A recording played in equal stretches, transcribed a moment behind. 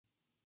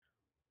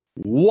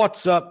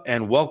What's up,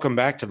 and welcome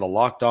back to the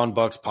Locked On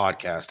Bucs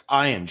podcast.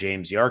 I am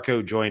James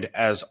Yarko, joined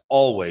as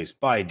always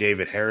by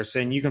David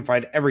Harrison. You can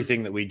find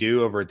everything that we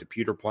do over at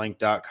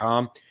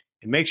thepewterplank.com,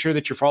 and make sure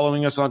that you're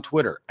following us on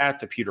Twitter at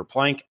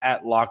thepewterplank,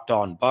 at Locked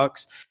On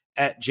Bucs,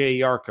 at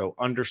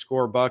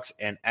JYarko_Bucs,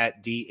 and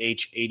at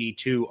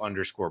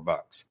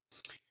DH82_Bucs.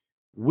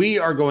 We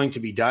are going to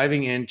be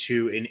diving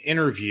into an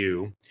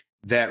interview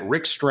that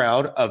Rick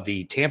Stroud of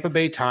the Tampa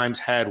Bay Times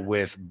had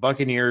with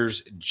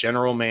Buccaneers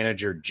general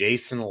manager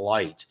Jason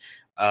Licht.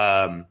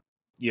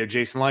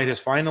 Jason Licht has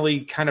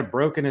finally kind of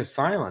broken his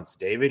silence,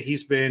 David.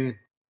 He's been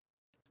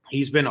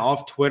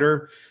off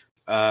Twitter.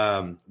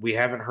 We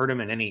haven't heard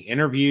him in any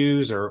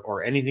interviews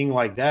or anything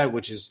like that,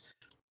 which is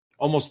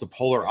almost the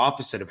polar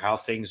opposite of how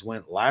things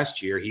went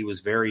last year. He was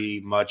very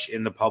much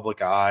in the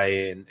public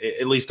eye, and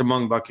at least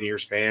among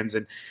Buccaneers fans.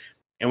 And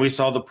we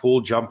saw the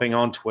pool jumping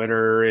on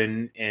Twitter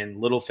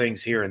and little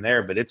things here and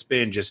there, but it's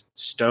been just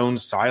stone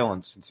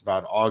silence since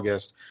about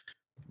August.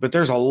 But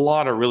there's a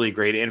lot of really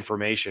great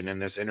information in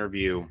this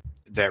interview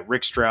that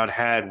Rick Stroud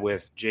had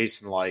with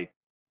Jason Licht.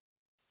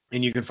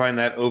 And you can find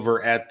that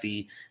over at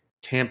the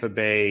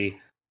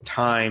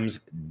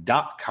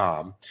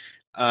TampaBayTimes.com.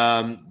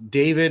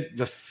 David,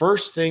 the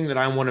first thing that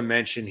I want to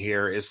mention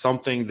here is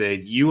something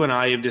that you and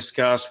I have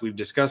discussed. We've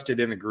discussed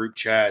it in the group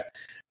chat.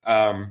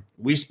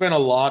 We spent a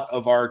lot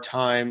of our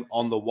time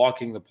on the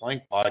Walking the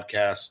Plank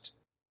podcast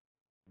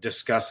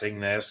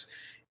discussing this,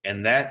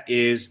 and that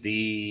is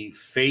the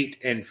fate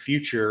and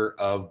future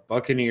of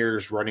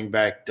Buccaneers running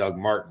back Doug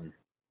Martin.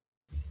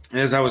 And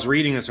as I was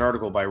reading this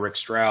article by Rick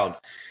Stroud,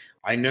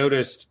 I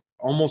noticed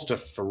almost a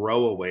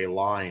throwaway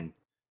line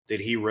that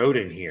he wrote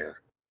in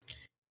here.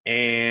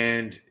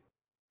 And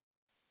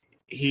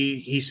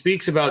he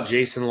speaks about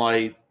Jason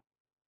Licht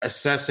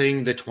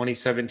assessing the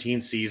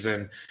 2017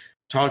 season,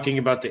 talking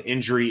about the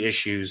injury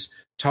issues,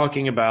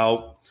 talking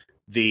about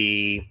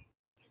the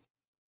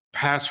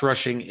pass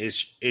rushing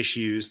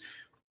issues,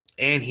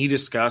 and he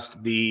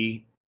discussed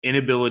the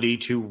inability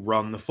to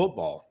run the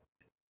football.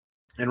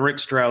 And Rick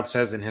Stroud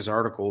says in his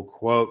article,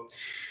 quote,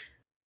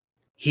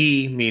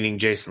 he, meaning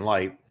Jason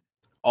Licht,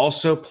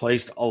 also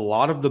placed a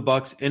lot of the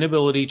Bucs'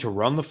 inability to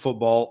run the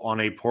football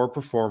on a poor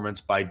performance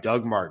by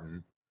Doug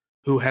Martin,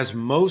 who has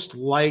most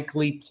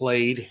likely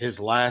played his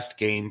last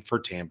game for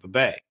Tampa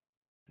Bay.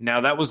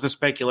 Now, that was the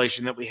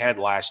speculation that we had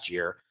last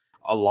year.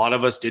 A lot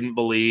of us didn't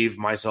believe,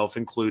 myself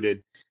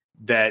included,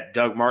 that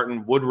Doug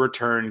Martin would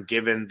return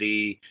given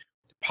the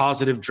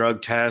positive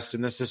drug test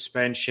and the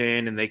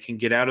suspension, and they can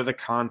get out of the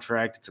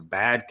contract. It's a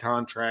bad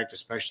contract,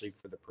 especially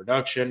for the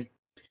production.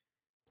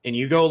 And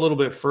you go a little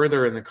bit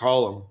further in the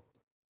column,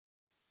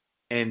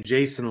 and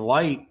Jason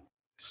Licht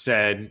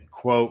said,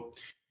 quote,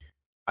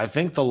 I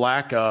think the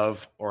lack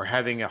of or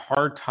having a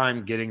hard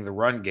time getting the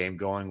run game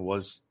going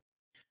was,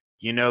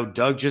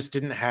 Doug just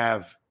didn't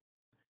have,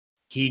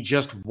 he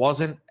just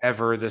wasn't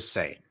ever the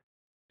same.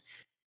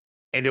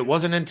 And it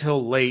wasn't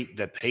until late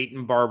that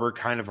Peyton Barber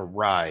kind of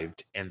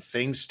arrived and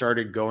things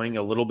started going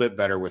a little bit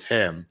better with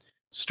him,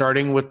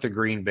 starting with the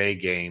Green Bay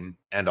game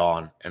and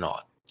on,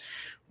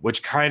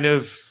 which kind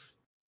of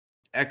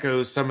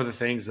echoes some of the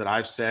things that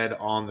I've said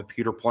on the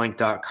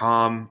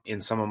pewterplank.com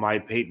in some of my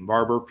Peyton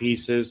Barber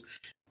pieces,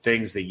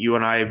 things that you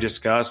and I have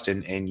discussed.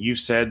 And you've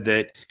said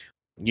that,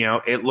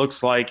 it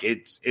looks like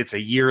it's a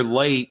year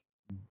late,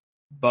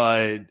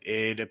 but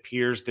it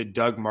appears that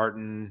Doug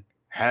Martin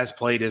has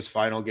played his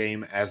final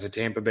game as a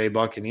Tampa Bay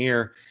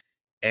Buccaneer,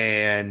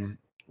 and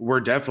we're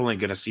definitely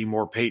going to see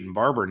more Peyton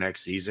Barber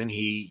next season.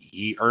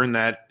 He earned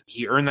that.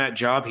 He earned that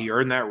job. He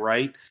earned that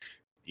right.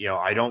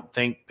 I don't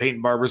think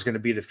Peyton Barber is going to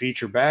be the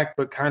feature back,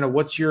 but kind of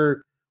what's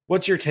your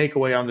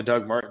takeaway on the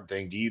Doug Martin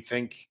thing? Do you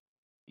think,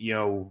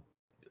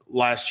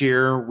 last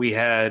year we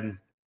had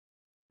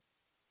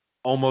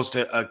almost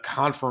a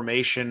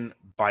confirmation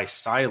by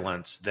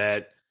silence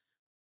that,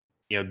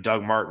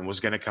 Doug Martin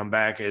was going to come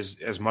back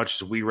as much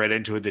as we read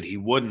into it that he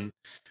wouldn't,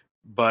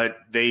 but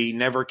they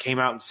never came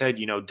out and said,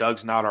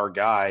 Doug's not our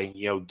guy.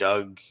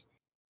 Doug,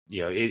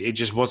 it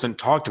just wasn't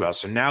talked about.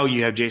 So now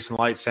you have Jason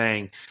Licht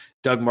saying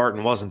Doug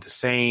Martin wasn't the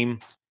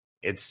same.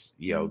 It's,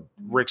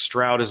 Rick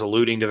Stroud is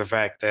alluding to the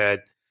fact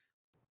that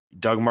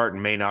Doug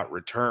Martin may not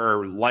return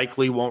or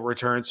likely won't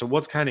return. So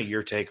what's kind of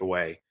your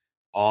takeaway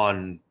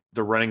on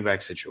the running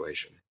back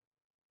situation?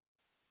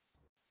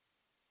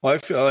 Well, I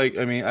feel like,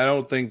 I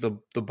don't think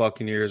the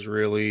Buccaneers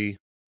really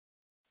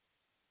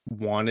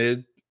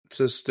wanted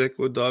to stick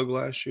with Doug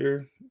last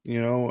year.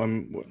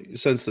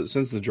 Since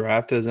the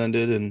draft has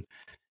ended and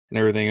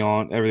everything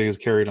is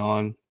carried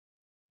on,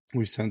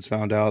 we've since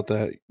found out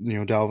that,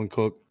 Dalvin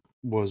Cook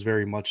was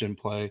very much in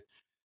play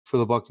for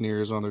the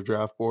Buccaneers on their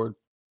draft board.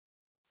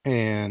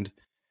 And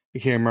I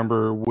can't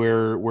remember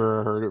where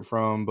I heard it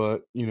from,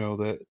 but,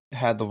 that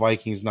had the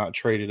Vikings not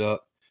traded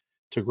up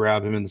to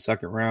grab him in the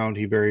second round,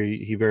 he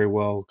very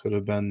well could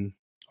have been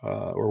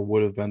or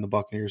would have been the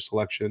Buccaneers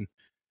selection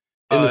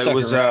in the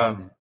second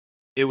round.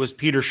 It was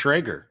Peter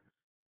Schrager.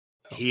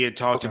 He had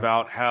talked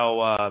about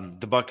how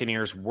the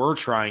Buccaneers were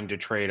trying to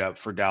trade up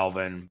for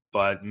Dalvin,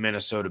 but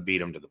Minnesota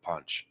beat him to the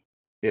punch.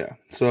 Yeah.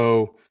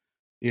 So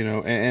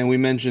And we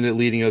mentioned it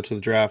leading up to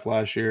the draft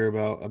last year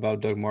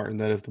about Doug Martin,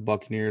 that if the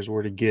Buccaneers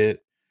were to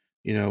get,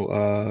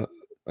 a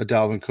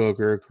Dalvin Cook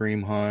or a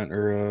Kareem Hunt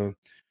or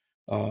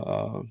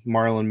a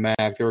Marlon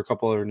Mack, there were a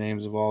couple other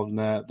names involved in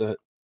that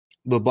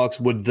the Bucs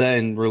would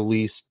then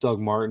release Doug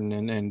Martin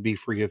and be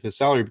free of his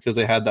salary because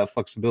they had that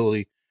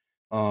flexibility,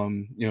 all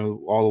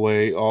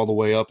the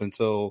way up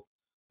until,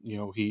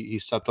 he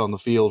stepped on the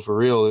field for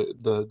real.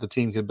 The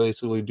team could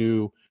basically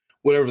do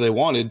whatever they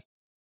wanted.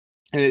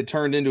 And it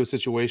turned into a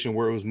situation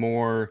where it was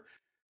more,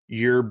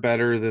 you're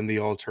better than the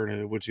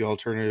alternative, which the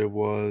alternative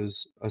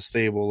was a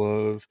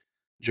stable of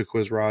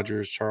Jaquiz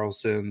Rogers,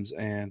 Charles Sims,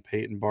 and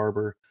Peyton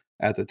Barber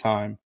at the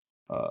time,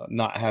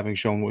 not having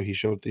shown what he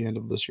showed at the end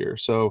of this year.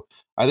 So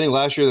I think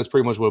last year that's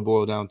pretty much what it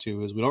boiled down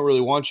to, is we don't really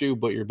want you,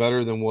 but you're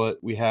better than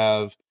what we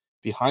have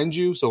behind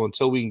you. So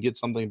until we can get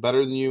something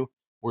better than you,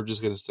 we're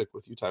just going to stick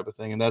with you, type of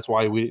thing. And that's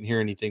why we didn't hear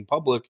anything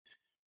public,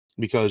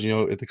 because,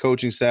 if the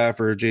coaching staff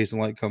or Jason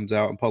Licht comes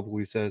out and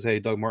publicly says, hey,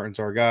 Doug Martin's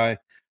our guy,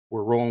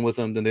 we're rolling with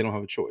him, then they don't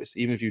have a choice.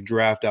 Even if you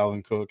draft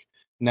Dalvin Cook,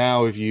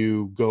 now if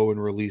you go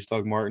and release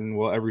Doug Martin,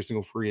 well, every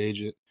single free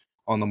agent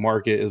on the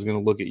market is going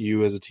to look at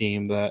you as a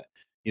team that,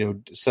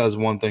 says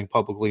one thing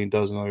publicly and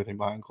does another thing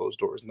behind closed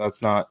doors. And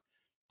that's not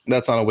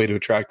a way to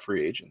attract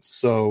free agents.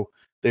 So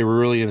they were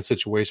really in a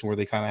situation where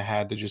they kind of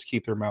had to just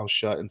keep their mouths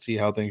shut and see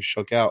how things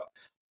shook out.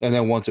 And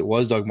then once it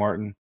was Doug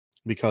Martin,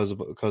 because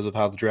of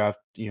how the draft,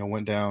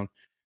 went down,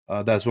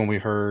 that's when we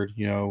heard,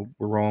 we're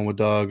rolling with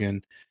Doug,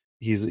 and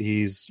he's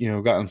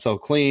got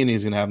himself clean.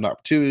 He's going to have an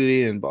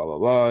opportunity and blah, blah,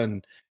 blah.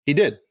 And he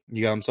did.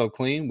 He got himself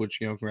clean, which,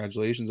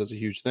 congratulations. That's a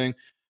huge thing.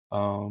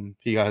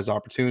 He got his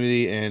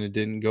opportunity and it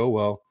didn't go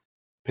well.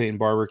 Peyton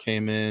Barber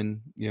came in,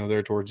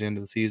 there towards the end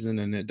of the season,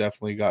 and it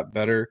definitely got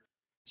better.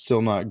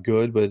 Still not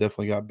good, but it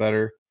definitely got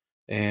better.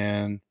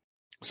 And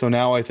so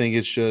now I think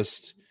it's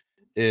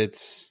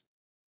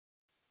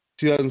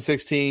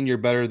 2016, you're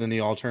better than the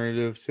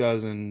alternative.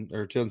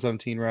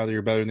 2017 rather,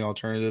 you're better than the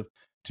alternative.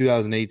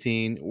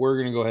 2018, we're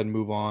going to go ahead and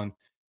move on.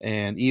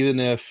 And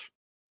even if,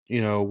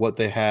 what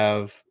they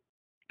have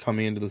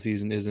coming into the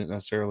season isn't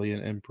necessarily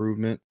an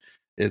improvement,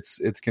 it's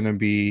going to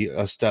be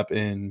a step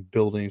in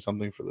building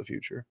something for the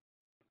future.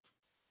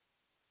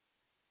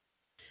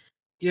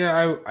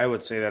 Yeah, I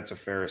would say that's a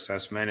fair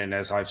assessment. And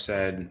as I've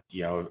said,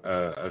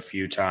 a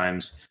few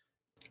times,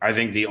 I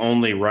think the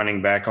only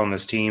running back on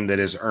this team that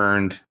has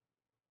earned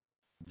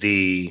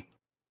the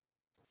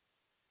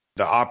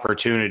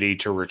opportunity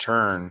to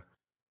return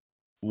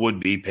would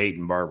be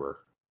Peyton Barber.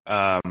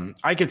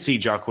 I could see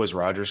Jaquiz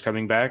Rogers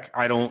coming back.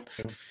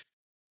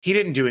 He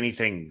didn't do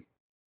anything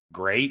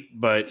great,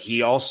 but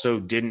he also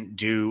didn't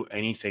do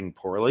anything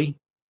poorly.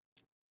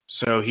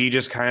 So he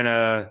just kind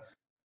of,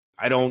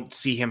 I don't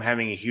see him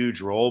having a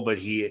huge role, but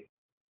he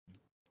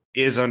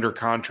is under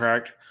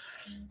contract.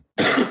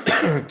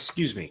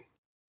 Excuse me,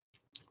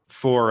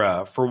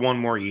 for one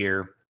more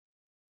year.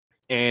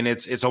 And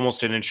it's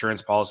almost an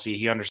insurance policy.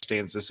 He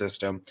understands the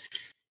system.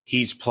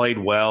 He's played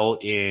well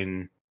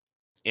in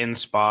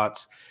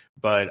spots,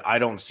 but I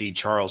don't see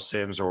Charles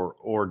Sims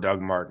or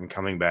Doug Martin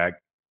coming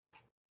back.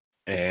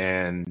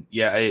 And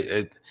yeah,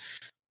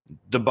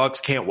 the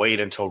Bucs can't wait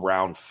until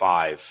round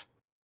 5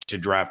 to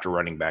draft a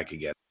running back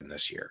again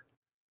this year.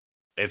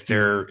 If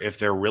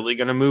they're really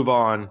going to move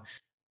on,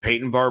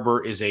 Peyton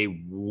Barber is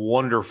a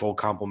wonderful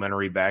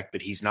complimentary back,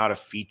 but he's not a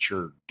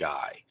feature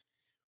guy.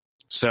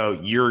 So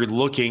you're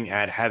looking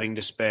at having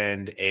to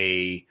spend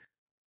a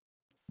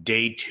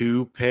day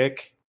 2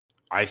 pick,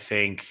 I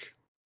think,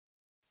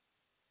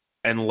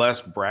 unless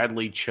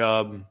Bradley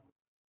Chubb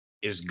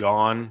is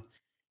gone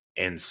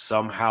and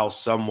somehow,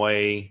 some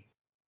way,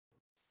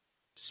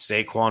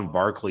 Saquon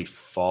Barkley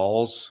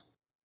falls.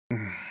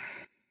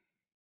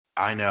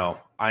 I know.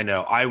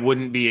 I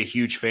wouldn't be a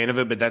huge fan of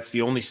it, but that's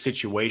the only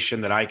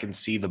situation that I can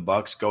see the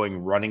Bucs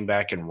going running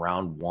back in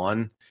round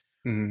 1.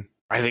 Mm-hmm.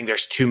 I think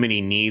there's too many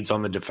needs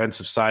on the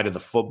defensive side of the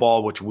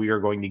football, which we are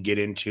going to get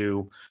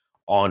into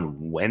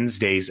on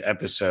Wednesday's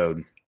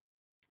episode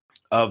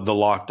of the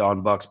Locked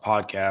On Bucs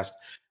podcast.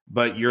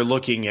 But you're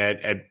looking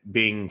at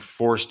being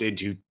forced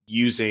into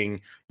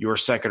using your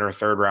second or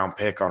third round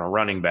pick on a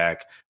running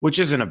back, which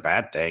isn't a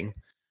bad thing.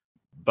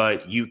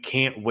 But you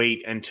can't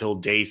wait until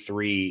day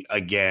 3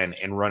 again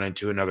and run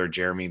into another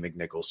Jeremy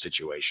McNichols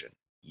situation.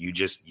 You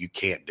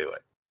can't do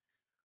it.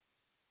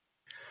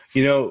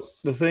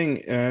 The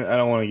thing, and I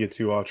don't want to get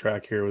too off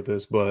track here with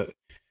this, but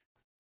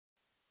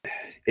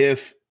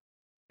if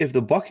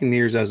the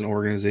Buccaneers as an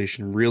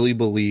organization really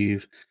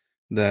believe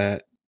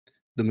that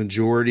the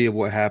majority of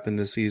what happened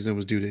this season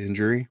was due to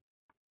injury,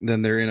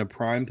 then they're in a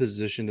prime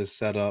position to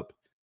set up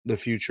the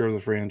future of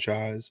the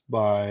franchise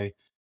by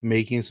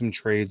making some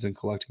trades and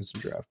collecting some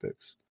draft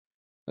picks.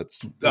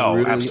 That's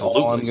really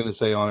absolutely all I'm going to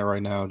say on it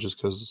right now, just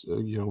because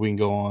we can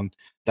go on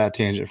that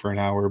tangent for an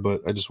hour,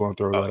 but I just want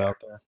to throw that out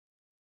there.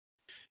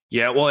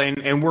 Yeah, well,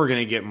 and we're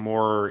going to get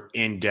more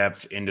in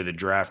depth into the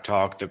draft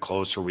talk the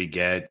closer we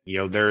get.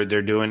 They're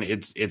doing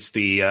it's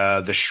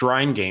the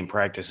Shrine Game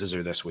practices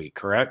are this week,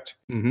 correct?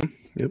 Mm-hmm.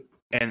 Yep.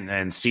 And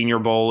then Senior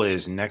Bowl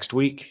is next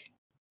week.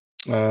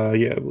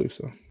 Yeah, I believe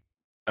so.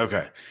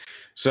 Okay.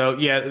 So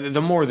yeah,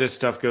 the more this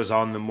stuff goes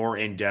on, the more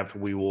in depth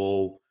we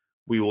will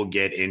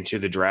get into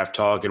the draft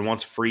talk. And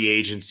once free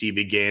agency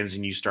begins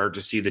and you start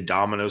to see the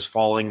dominoes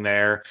falling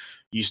there,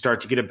 you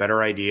start to get a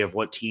better idea of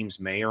what teams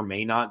may or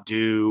may not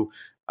do.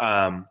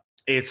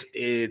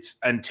 It's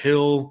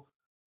until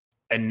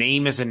a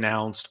name is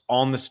announced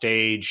on the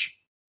stage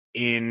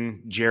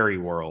in Jerry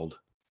World,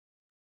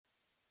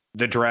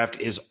 the draft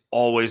is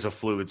always a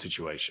fluid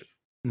situation.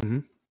 Mm-hmm.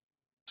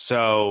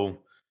 So,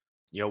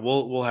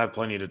 we'll have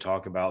plenty to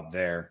talk about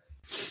there.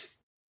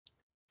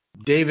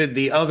 David,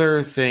 the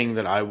other thing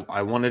that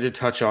I wanted to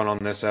touch on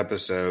this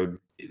episode,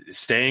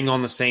 staying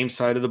on the same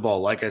side of the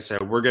ball, like I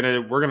said, we're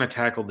gonna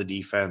tackle the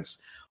defense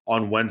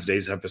on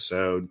Wednesday's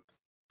episode,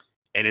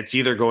 and it's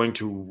either going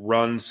to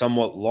run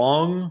somewhat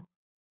long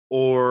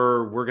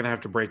or we're gonna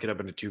have to break it up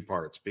into two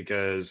parts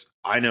because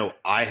I know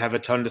I have a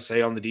ton to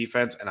say on the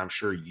defense, and I'm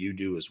sure you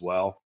do as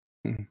well.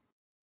 Mm-hmm.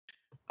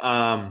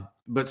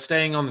 But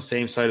staying on the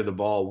same side of the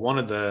ball, one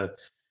of the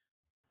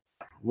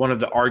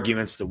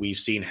arguments that we've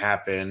seen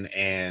happen,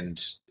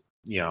 and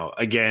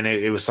again,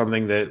 it was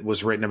something that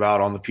was written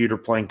about on the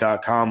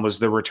pewterplank.com, was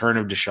the return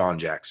of Deseasn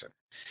Jackson.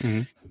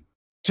 Mm-hmm.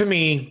 To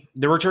me,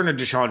 the return of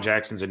Deseasn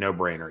Jackson's a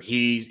no-brainer.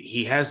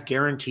 He has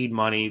guaranteed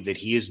money that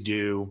he is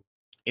due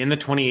in the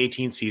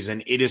 2018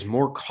 season. It is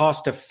more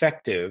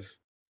cost-effective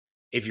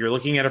if you're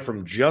looking at it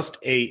from just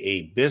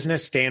a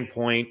business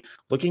standpoint,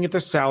 looking at the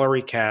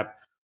salary cap.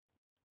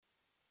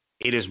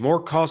 It is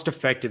more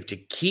cost-effective to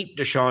keep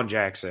Deseasn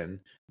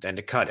Jackson than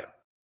to cut him.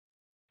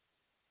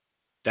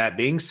 That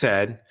being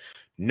said,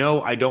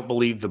 no, I don't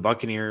believe the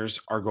Buccaneers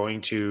are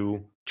going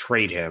to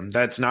trade him.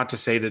 That's not to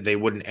say that they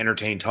wouldn't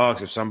entertain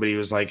talks if somebody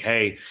was like,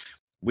 hey,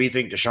 we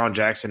think Deseasn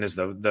Jackson is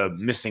the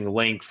missing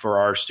link for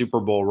our Super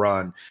Bowl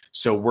run,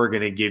 so we're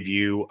going to give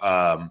you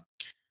a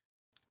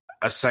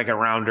second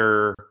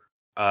rounder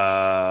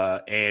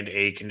and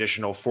a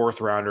conditional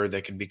fourth rounder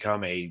that could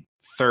become a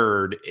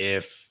third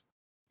if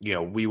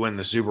we win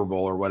the Super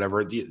Bowl or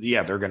whatever.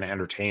 Yeah, they're going to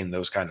entertain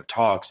those kind of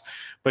talks,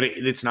 but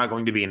it's not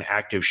going to be an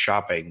active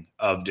shopping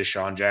of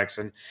Deseasn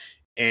Jackson.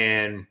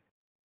 And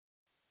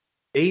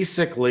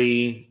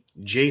basically,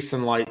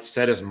 Jason Licht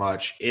said as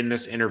much in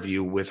this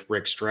interview with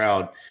Rick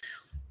Stroud.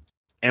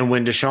 And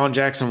when Deseasn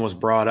Jackson was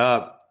brought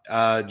up,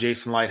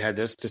 Jason Licht had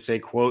this to say,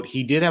 quote,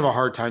 "He did have a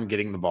hard time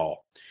getting the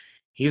ball.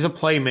 He's a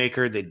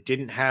playmaker that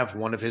didn't have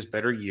one of his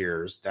better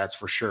years, that's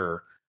for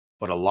sure.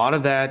 But a lot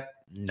of that,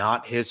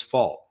 not his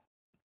fault.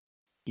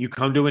 You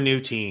come to a new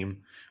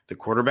team, the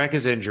quarterback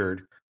is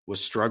injured,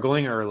 was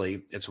struggling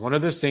early. It's one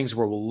of those things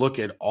where we'll look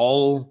at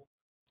all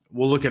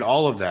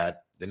of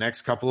that the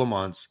next couple of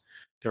months.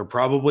 There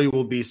probably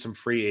will be some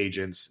free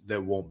agents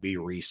that won't be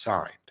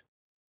re-signed."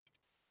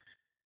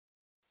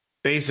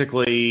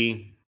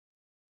 Basically,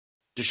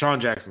 Deseasn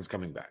Jackson's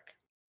coming back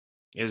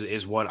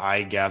is what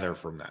I gather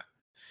from that.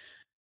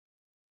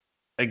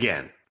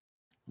 Again,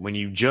 when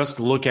you just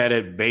look at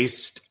it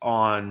based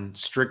on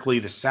strictly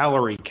the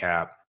salary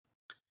cap,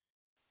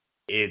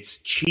 it's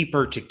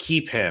cheaper to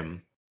keep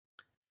him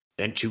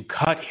than to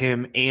cut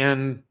him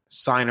and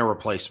sign a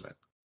replacement.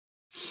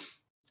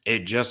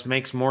 It just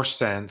makes more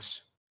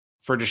sense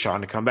for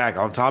Deseasn to come back.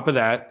 On top of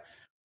that,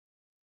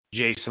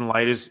 Jason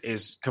Licht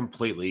is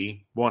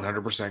completely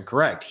 100%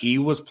 correct. He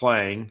was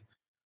playing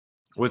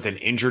with an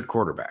injured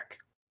quarterback.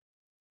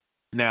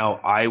 Now,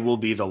 I will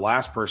be the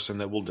last person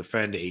that will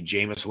defend a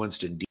Jameis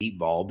Winston deep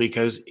ball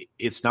because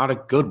it's not a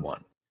good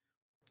one.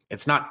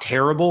 It's not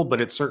terrible,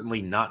 but it's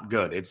certainly not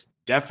good. It's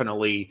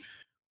definitely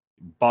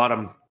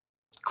bottom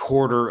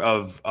quarter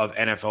of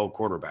NFL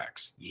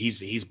quarterbacks.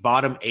 He's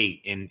bottom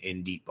 8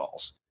 in deep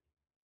balls.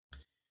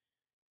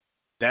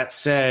 That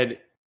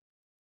said,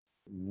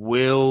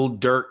 will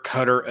Dirk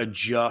Cutter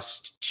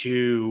adjust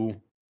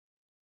to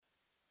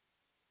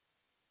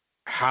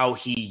how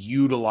he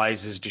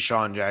utilizes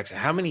Deseasn Jackson?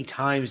 How many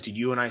times did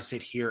you and I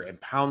sit here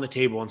and pound the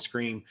table and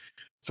scream,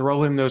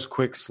 throw him those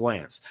quick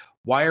slants?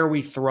 Why are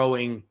we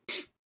throwing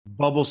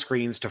bubble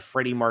screens to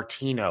Freddie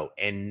Martino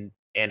and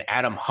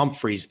Adam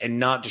Humphries and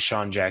not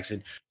Deseasn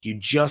Jackson? You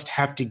just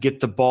have to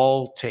get the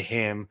ball to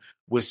him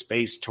with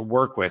space to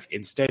work with.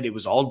 Instead, it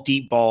was all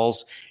deep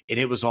balls and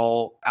it was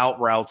all out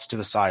routes to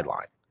the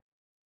sideline.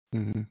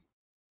 Mm-hmm.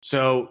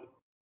 So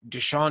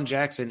Deseasn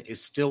Jackson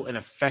is still an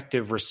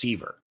effective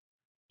receiver.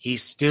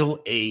 He's still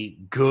a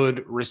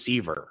good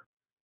receiver,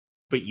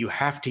 but you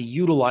have to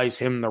utilize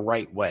him the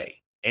right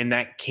way. And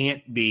that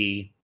can't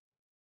be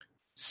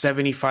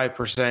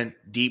 75%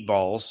 deep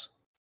balls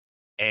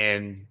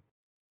and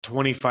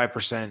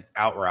 25%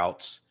 out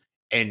routes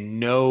and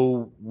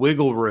no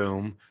wiggle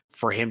room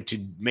for him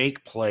to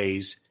make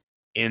plays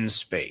in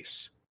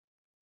space.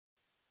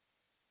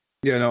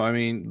 Yeah, no, I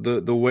mean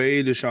the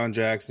way Deseasn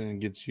Jackson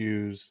gets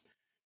used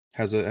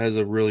has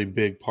a really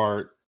big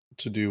part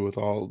to do with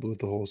the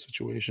whole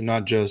situation.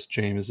 Not just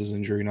Jameis's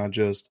injury, not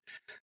just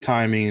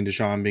timing and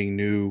Deseasn being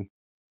new,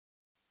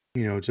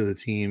 to the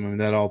team. I mean,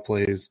 that all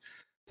plays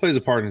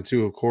a part in it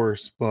too, of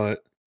course.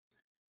 But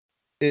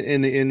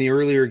in the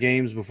earlier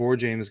games before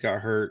Jameis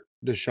got hurt,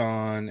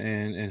 Deshaun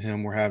and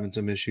him were having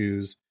some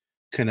issues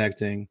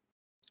connecting,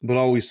 but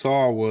all we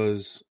saw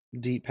was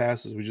deep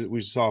passes. We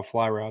just saw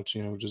fly routes,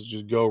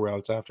 just go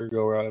routes after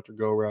go route after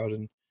go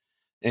route,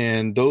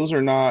 and those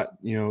are not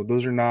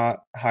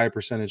high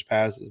percentage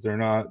passes. They're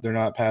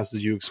not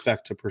passes you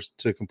expect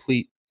to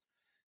complete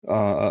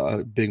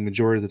a big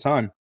majority of the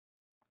time.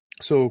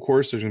 So of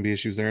course there's going to be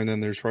issues there, and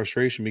then there's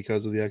frustration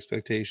because of the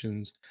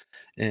expectations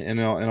and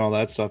all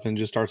that stuff, and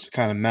just starts to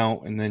kind of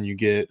mount. And then you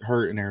get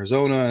hurt in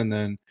Arizona, and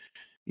then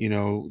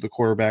the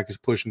quarterback is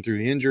pushing through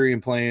the injury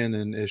and playing,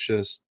 and it's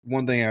just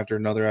one thing after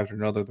another after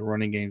another. The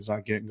running game's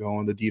not getting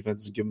going. The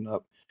defense is giving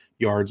up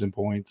yards and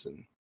points,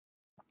 and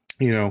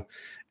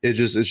it's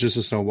just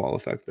a snowball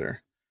effect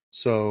there.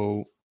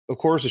 So of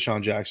course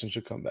Deshaun Jackson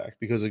should come back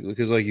because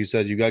like you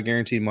said, you got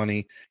guaranteed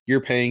money. You're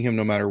paying him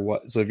no matter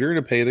what. So if you're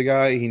going to pay the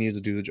guy, he needs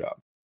to do the job.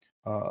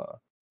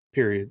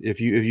 Period.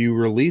 If you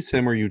release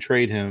him or you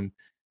trade him,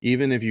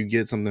 even if you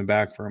get something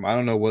back for him, I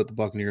don't know what the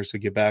Buccaneers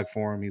could get back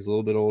for him. He's a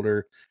little bit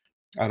older.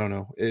 I don't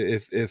know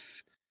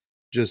if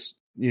just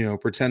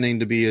pretending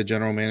to be a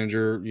general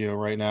manager.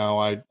 Right now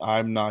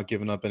I'm not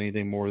giving up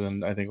anything more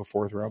than I think a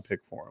 4th round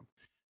pick for him.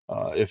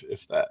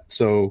 If that.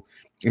 So,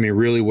 I mean,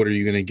 really, what are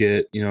you going to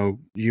get?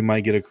 You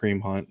might get a cream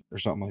hunt or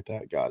something like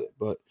that. Got it.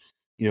 But,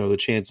 the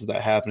chances of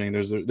that happening,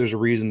 there's a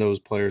reason those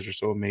players are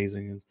so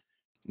amazing, and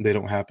they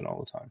don't happen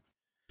all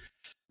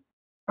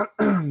the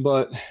time.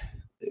 But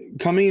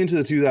coming into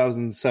the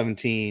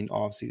 2017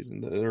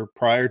 offseason, or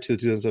prior to the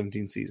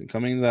 2017 season,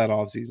 coming into that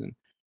offseason,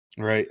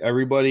 right?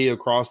 Everybody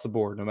across the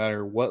board, no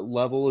matter what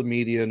level of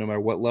media, no matter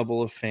what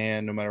level of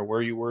fan, no matter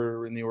where you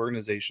were in the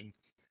organization,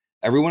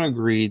 everyone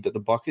agreed that the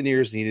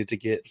Buccaneers needed to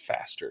get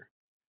faster,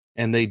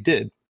 and they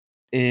did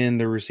in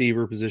the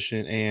receiver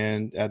position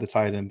and at the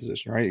tight end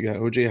position, right? You got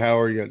O.J.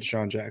 Howard, you got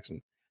Deshaun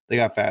Jackson. They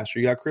got faster.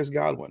 You got Chris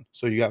Godwin,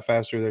 so you got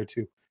faster there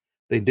too.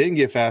 They didn't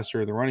get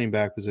faster at the running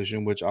back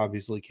position, which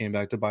obviously came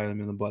back to bite them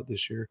in the butt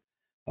this year.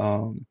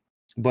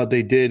 But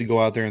they did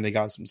go out there and they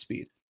got some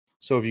speed.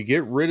 So if you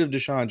get rid of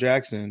Deshaun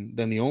Jackson,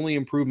 then the only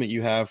improvement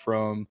you have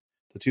from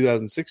the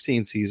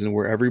 2016 season,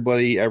 where every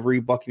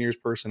Buccaneers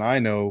person I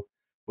know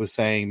was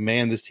saying,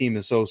 man, this team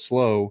is so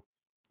slow,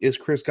 is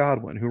Chris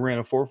Godwin, who ran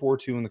a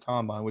 4.42 in the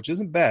combine, which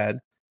isn't bad.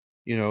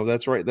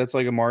 That's right. That's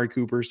like Amari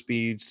Cooper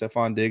speed,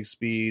 Stephon Diggs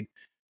speed,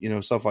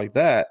 stuff like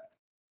that.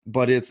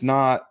 But it's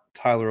not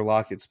Tyler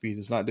Lockett speed.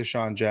 It's not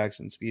Deshaun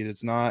Jackson speed.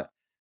 It's not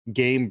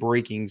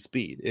game-breaking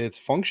speed. It's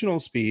functional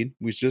speed.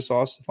 We just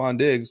saw Stephon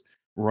Diggs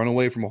run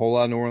away from a whole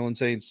lot of New Orleans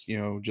Saints,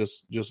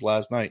 just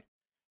last night.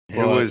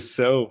 It was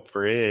so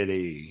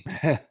pretty.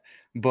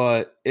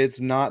 But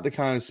it's not the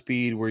kind of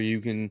speed where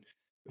you can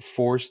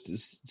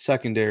force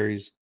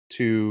secondaries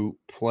to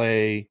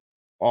play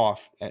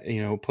off,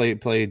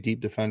 play a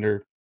deep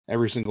defender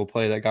every single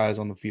play that guy is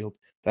on the field.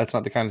 That's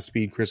not the kind of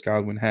speed Chris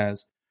Godwin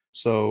has.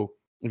 So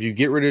if you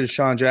get rid of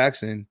Deshaun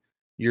Jackson,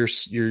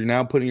 you're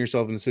now putting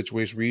yourself in a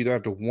situation where you either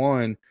have to,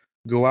 one,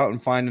 go out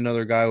and find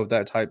another guy with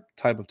that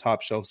type of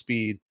top shelf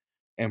speed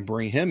and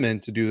bring him in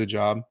to do the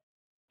job,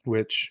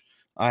 which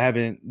I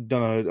haven't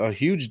done a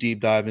huge deep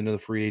dive into the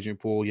free agent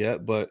pool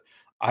yet, but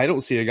I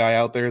don't see a guy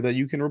out there that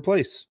you can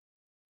replace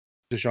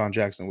Deshaun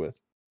Jackson with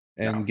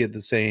and get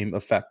the same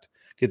effect,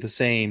 get the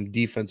same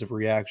defensive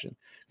reaction.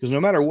 Because no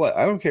matter what,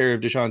 I don't care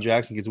if Deshaun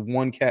Jackson gets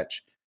one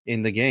catch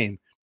in the game.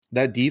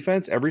 That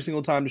defense, every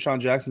single time Deshaun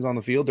Jackson's on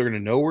the field, they're going to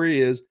know where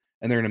he is,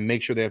 and they're going to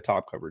make sure they have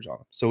top coverage on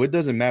him. So it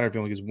doesn't matter if he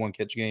only gets one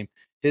catch a game.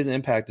 His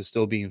impact is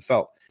still being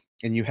felt.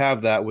 And you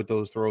have that with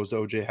those throws to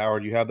O.J.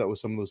 Howard. You have that with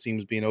some of those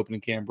seams being open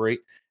in Cam Brate.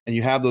 And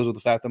you have those with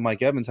the fact that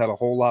Mike Evans had a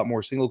whole lot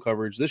more single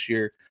coverage this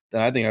year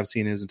than I think I've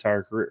seen in his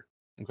entire career.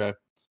 Okay.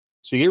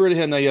 So you get rid of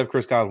him, now you have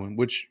Chris Godwin,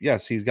 which,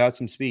 yes, he's got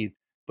some speed.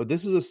 But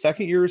this is a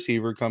second-year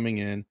receiver coming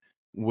in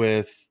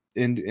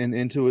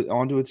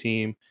onto a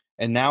team,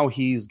 and now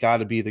he's got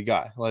to be the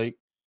guy. Like,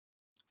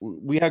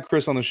 we had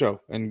Chris on the show,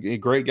 and a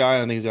great guy.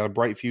 I think he's got a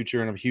bright future,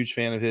 and I'm a huge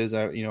fan of his.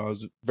 I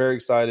was very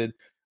excited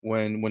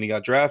when he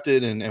got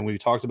drafted, and we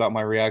talked about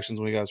my reactions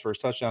when he got his first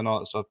touchdown and all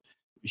that stuff.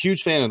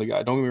 Huge fan of the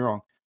guy, don't get me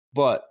wrong.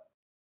 But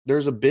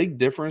there's a big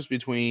difference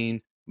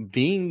between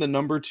being the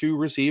number 2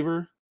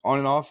 receiver on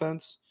an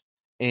offense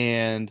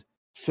and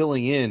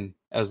filling in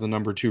as the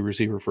number 2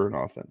 receiver for an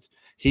offense.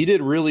 He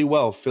did really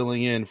well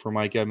filling in for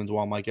Mike Evans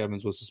while Mike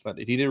Evans was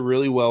suspended. He did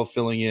really well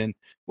filling in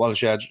while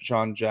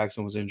Deshaun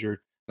Jackson was injured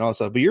and all that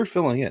stuff. But you're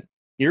filling in.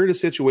 You're in a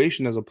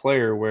situation as a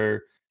player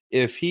where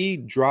if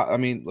he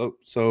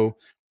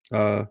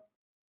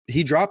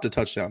he dropped a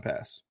touchdown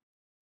pass,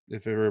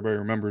 if everybody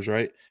remembers,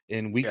 right?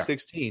 In week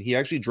 16, he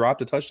actually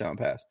dropped a touchdown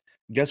pass.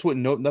 Guess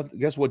what?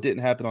 Guess what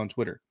didn't happen on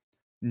Twitter?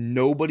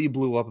 Nobody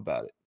blew up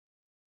about it.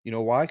 You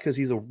know why? Because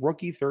he's a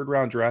rookie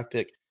 3rd-round draft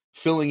pick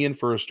filling in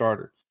for a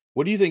starter.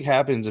 What do you think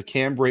happens if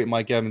Cam Brate,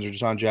 Mike Evans, or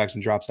Deshaun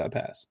Jackson drops that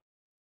pass?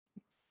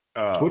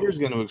 Twitter's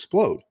going to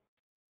explode.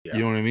 Yeah.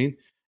 You know what I mean?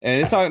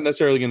 And it's not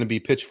necessarily going to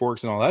be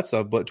pitchforks and all that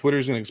stuff, but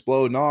Twitter's going to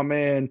explode. And, oh,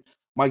 man,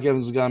 Mike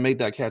Evans is going to make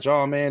that catch.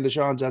 Oh, man,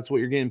 Deshaun, that's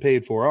what you're getting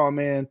paid for. Oh,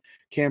 man,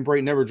 Cam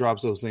Brate never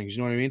drops those things.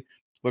 You know what I mean?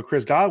 But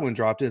Chris Godwin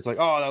dropped it. It's like,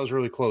 oh, that was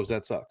really close.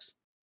 That sucks.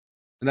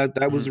 And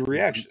that was the Mhm.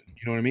 reaction.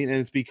 You know what I mean? And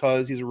it's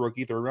because he's a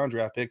rookie, third-round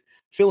draft pick,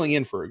 filling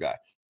in for a guy.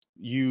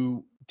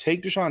 You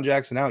take Deshaun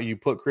Jackson out, you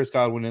put Chris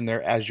Godwin in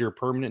there as your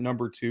permanent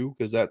number 2,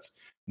 because that's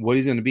what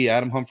he's going to be.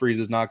 Adam Humphries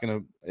is not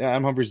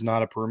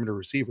a perimeter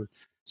receiver.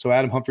 So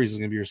Adam Humphries is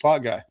going to be your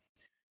slot guy.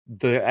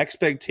 The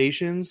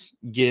expectations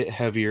get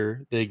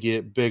heavier, they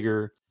get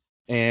bigger,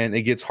 and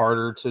it gets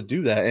harder to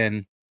do that.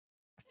 And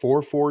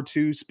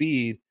 4.42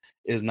 speed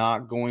is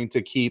not going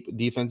to keep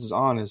defenses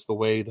honest the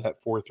way that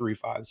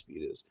 4.35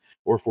 speed is,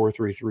 or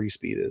 4.33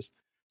 speed is.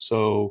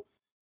 So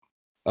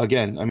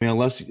again, I mean,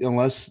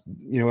 unless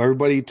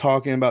everybody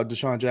talking about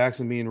Deshaun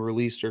Jackson being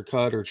released or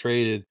cut or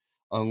traded,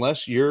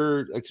 unless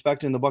you're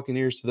expecting the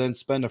Buccaneers to then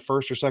spend a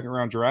first or second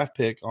round draft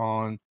pick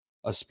on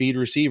a speed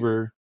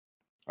receiver,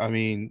 I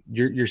mean,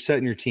 you're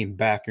setting your team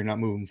back. You're not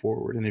moving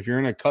forward. And if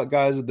you're going to cut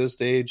guys at this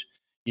stage,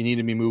 you need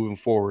to be moving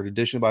forward,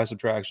 addition by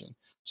subtraction.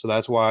 So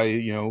that's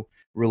why,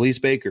 release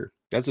Baker.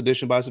 That's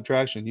addition by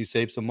subtraction. You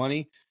save some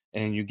money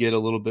and you get a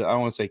little bit, I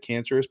don't want to say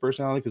cancerous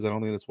personality, because I don't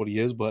think that's what he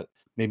is, but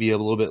maybe a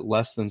little bit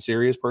less than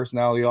serious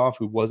personality off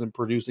who wasn't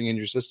producing in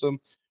your system.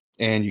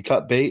 And you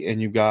cut bait,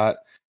 and you got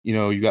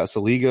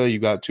Saliga, you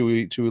got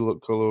Tui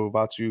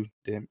Kolovatu.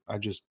 Damn, I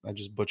just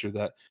butchered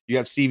that. You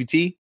got Stevie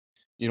T.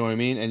 You know what I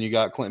mean? And you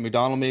got Clinton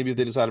McDonald, maybe, if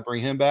they decide to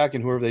bring him back,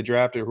 and whoever they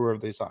drafted or whoever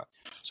they sign.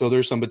 So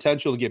there's some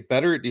potential to get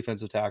better at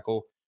defensive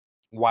tackle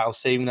while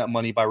saving that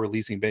money by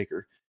releasing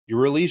Baker. You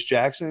release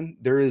Jackson,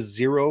 there's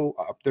zero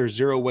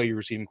way your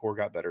receiving core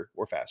got better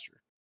or faster.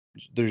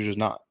 There's just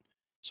not.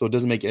 So it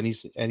doesn't make any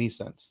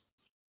sense.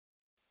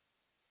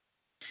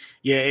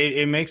 Yeah,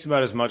 it makes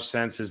about as much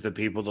sense as the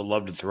people that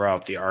love to throw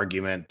out the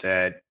argument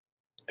that,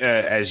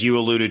 as you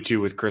alluded to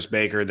with Chris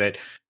Baker, that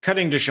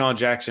cutting Deshaun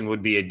Jackson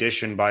would be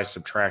addition by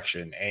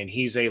subtraction, and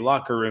he's a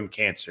locker room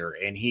cancer,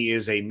 and he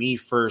is a me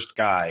first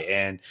guy,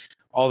 and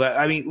all that.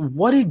 I mean,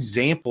 what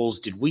examples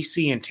did we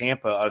see in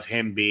Tampa of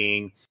him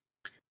being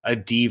a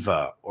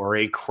diva or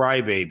a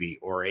crybaby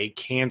or a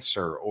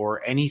cancer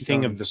or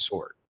anything of the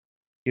sort?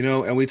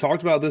 And we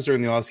talked about this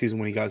during the offseason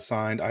when he got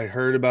signed. I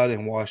heard about it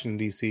in Washington,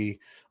 D.C.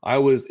 I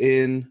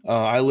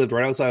lived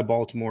right outside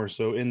Baltimore,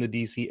 so in the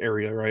D.C.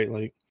 area, right?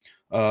 Like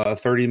a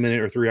 30-minute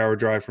or 3-hour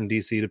drive from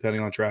D.C.,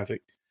 depending on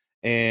traffic.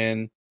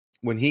 And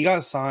when he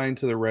got signed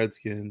to the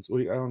Redskins,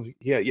 he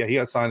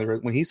got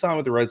signed when he signed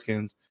with the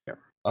Redskins. Yeah.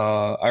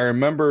 I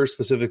remember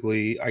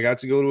specifically, I got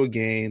to go to a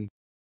game.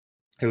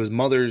 It was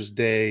Mother's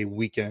Day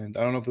weekend.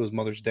 I don't know if it was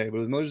Mother's Day, but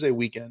it was Mother's Day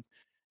weekend.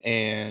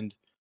 And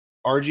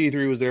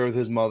RG3 was there with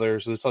his mother.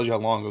 So this tells you how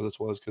long ago this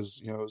was,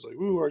 because, it was like,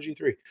 ooh,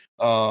 RG3.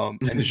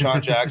 And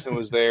Deshaun Jackson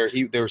was there.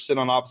 They were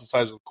sitting on opposite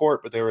sides of the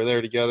court, but they were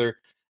there together.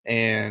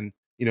 And,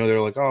 they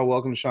were like, oh,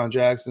 welcome Deshaun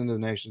Jackson to the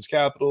nation's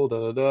capital,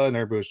 da-da-da. And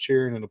everybody was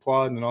cheering and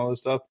applauding and all this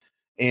stuff.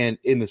 And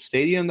in the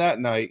stadium that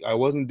night, I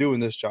wasn't doing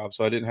this job,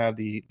 so I didn't have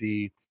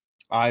the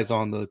eyes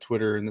on the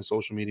Twitter and the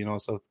social media and all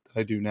that stuff that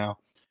I do now.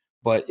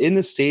 But in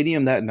the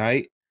stadium that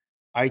night,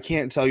 I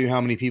can't tell you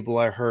how many people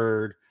I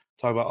heard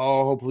talk about,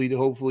 oh,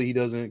 hopefully he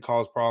doesn't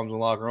cause problems in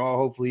the locker room. Oh,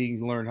 hopefully he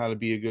can learn how to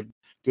be a good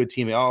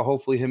teammate. Oh,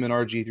 hopefully him and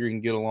RG3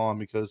 can get along,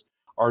 because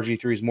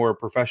RG3 is more a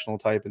professional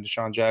type and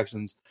Deshaun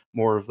Jackson's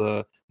more of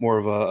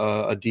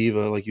a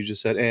diva, like you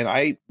just said. And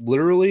I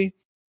literally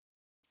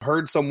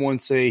heard someone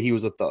say he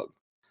was a thug.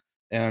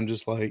 And I'm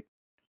just like,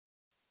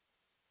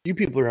 you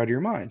people are out of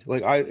your mind.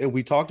 Like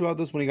we talked about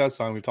this when he got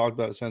signed. We talked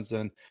about it since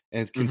then,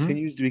 and it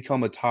continues to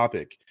become a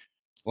topic.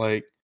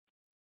 Like,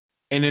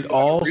 and it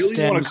all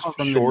really want to stems come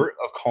from short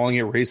of calling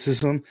it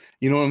racism.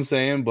 You know what I'm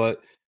saying?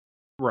 But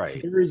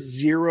right. There is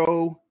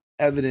zero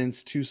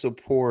evidence to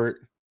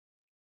support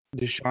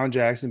Deshaun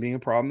Jackson being a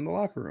problem in the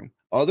locker room,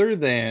 other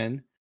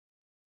than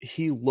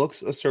he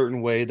looks a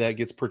certain way that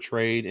gets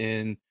portrayed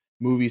in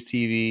movies,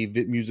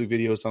 TV, music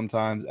videos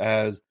sometimes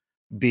as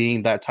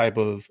being that type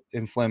of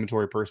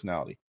inflammatory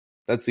personality.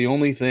 That's the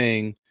only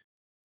thing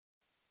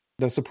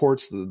that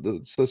supports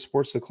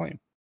the claim.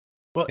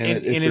 Well, and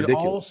it's it ridiculous.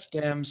 all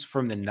stems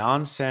from the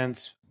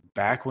nonsense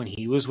back when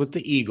he was with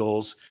the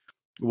Eagles,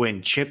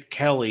 when Chip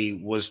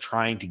Kelly was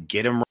trying to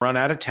get him run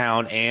out of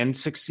town and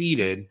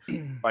succeeded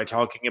by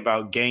talking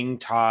about gang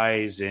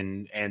ties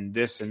and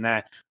this and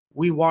that.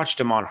 We watched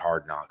him on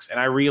Hard Knocks, and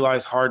I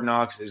realize Hard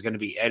Knocks is going to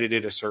be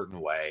edited a certain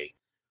way.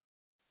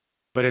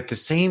 But at the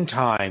same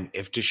time,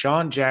 if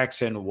Deshaun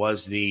Jackson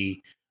was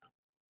the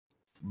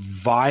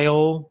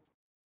vile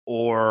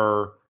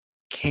or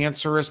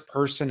cancerous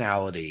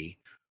personality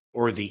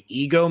or the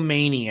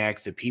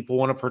egomaniac that people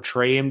want to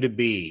portray him to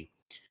be,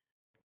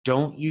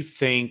 don't you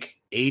think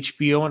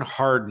HBO and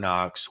Hard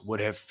Knocks would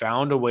have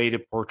found a way to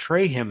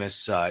portray him as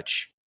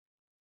such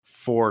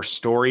for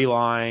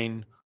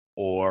storyline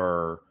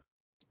or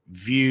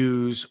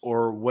views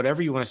or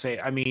whatever you want to say?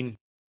 I mean,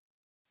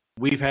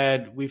 we've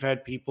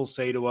had people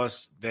say to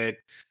us that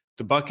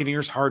the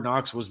Buccaneers Hard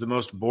Knocks was the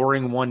most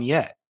boring one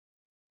yet,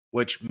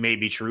 which may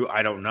be true.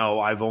 I don't know.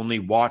 I've only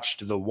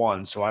watched the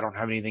one, so I don't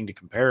have anything to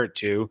compare it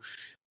to.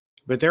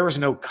 But there was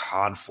no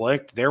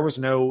conflict. There was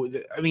no,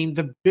 I mean,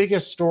 the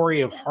biggest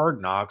story of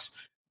Hard Knocks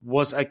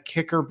was a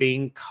kicker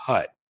being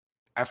cut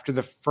after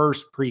the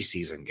first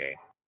preseason game.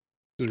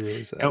 This is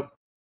really sad.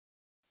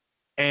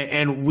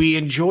 And we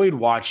enjoyed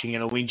watching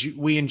it. And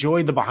we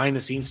enjoyed the behind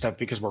the scenes stuff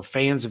because we're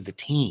fans of the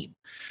team.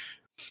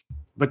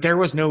 But there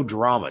was no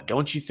drama.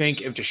 Don't you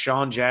think if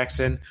Deshaun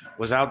Jackson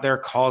was out there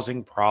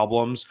causing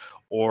problems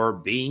or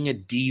being a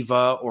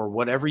diva or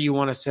whatever you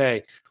want to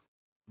say,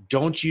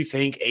 don't you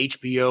think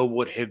HBO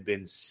would have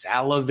been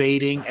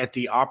salivating at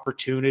the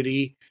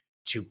opportunity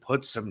to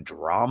put some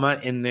drama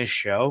in this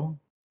show?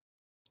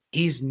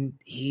 He's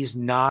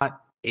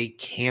not a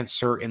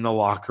cancer in the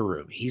locker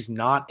room. He's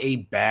not a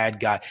bad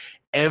guy.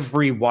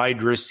 Every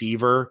wide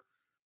receiver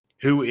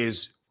who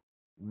is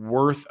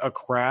worth a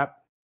crap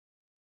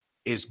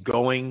is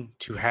going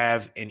to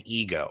have an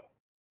ego.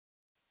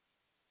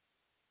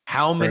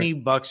 How many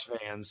Bucs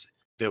fans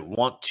that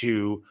want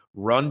to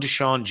run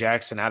Deshaun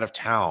Jackson out of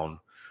town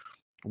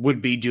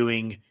would be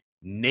doing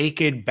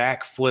naked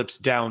backflips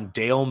down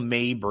Dale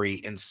Mabry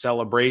in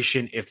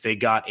celebration if they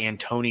got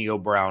Antonio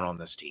Brown on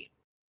this team?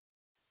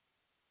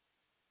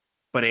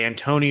 But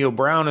Antonio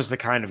Brown is the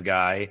kind of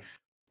guy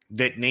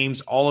that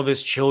names all of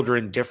his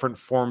children different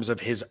forms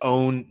of his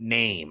own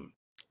name.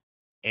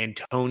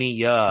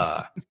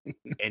 Antonia,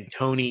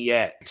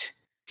 Antoniette.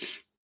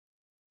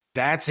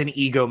 That's an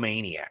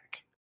egomaniac.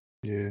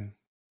 Yeah.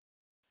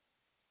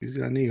 He's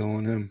got an ego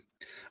on him.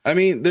 I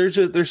mean,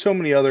 there's so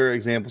many other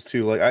examples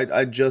too. Like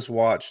I just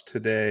watched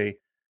today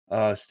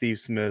Steve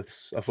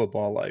Smith's A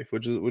Football Life,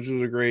 which was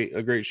a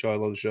great show. I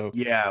love the show.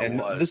 Yeah, and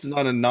it was. This is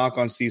not a knock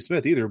on Steve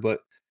Smith either, but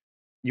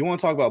you want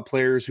to talk about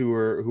players who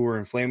are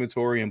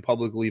inflammatory and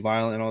publicly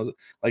violent and all this.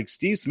 Like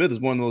Steve Smith is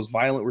one of the most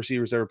violent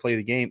receivers to ever play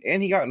the game,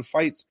 and he got in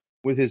fights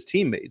with his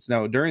teammates.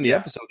 Now, during the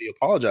episode, he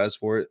apologized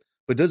for it,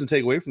 but doesn't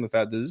take away from the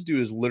fact that this dude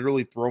is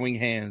literally throwing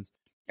hands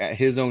at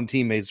his own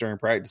teammates during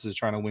practices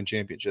trying to win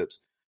championships.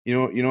 You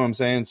know what I'm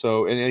saying?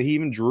 So, and he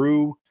even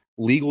drew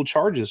legal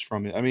charges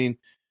from it. I mean,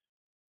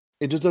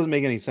 it just doesn't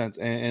make any sense.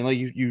 And like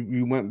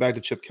you went back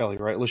to Chip Kelly,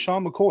 right?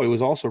 LaShawn McCoy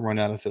was also run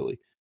out of Philly.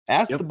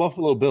 Ask the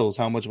Buffalo Bills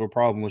how much of a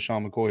problem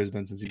LaShawn McCoy has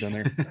been since he's been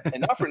there.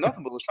 And not for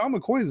nothing, but LaShawn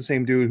McCoy is the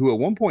same dude who at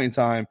one point in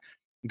time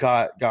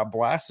got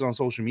blasted on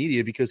social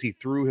media because he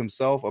threw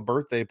himself a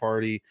birthday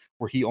party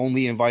where he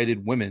only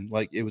invited women.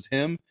 Like it was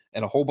him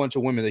and a whole bunch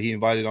of women that he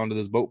invited onto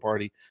this boat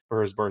party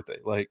for his birthday.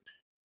 Like,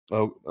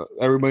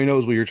 everybody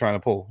knows what you're trying to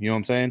pull. You know what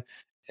I'm saying?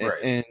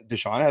 Right. And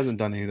Deshaun hasn't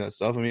done any of that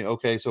stuff. I mean,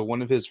 okay, so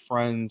one of his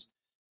friends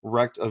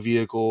wrecked a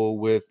vehicle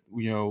with,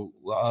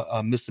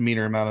 a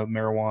misdemeanor amount of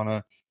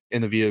marijuana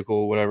in the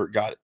vehicle, whatever.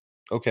 Got it.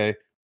 Okay.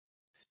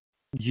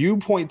 You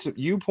point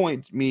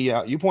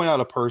out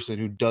a person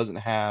who doesn't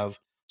have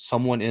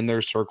someone in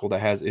their circle that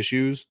has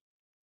issues,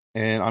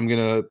 and I'm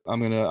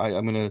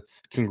gonna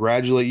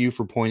congratulate you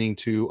for pointing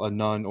to a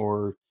nun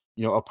or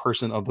a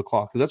person of the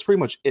cloth, because that's pretty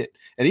much it.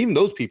 And even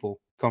those people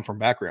come from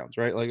backgrounds,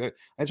 right? Like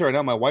I tell you right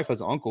now, my wife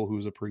has an uncle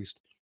who's a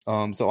priest,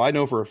 so I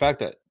know for a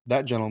fact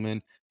that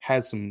gentleman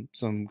has some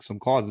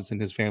closets in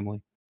his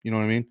family. You know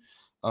what I mean?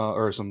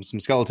 Or some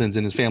skeletons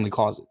in his family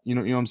closet. You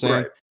know what I'm saying?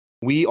 Right.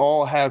 We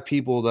all have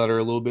people that are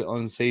a little bit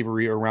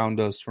unsavory around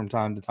us from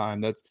time to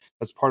time. That's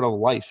part of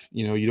life.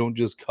 You don't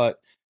just cut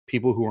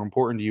people who are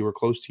important to you or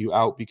close to you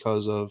out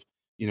because of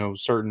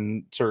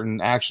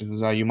certain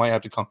actions. Now you might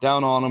have to come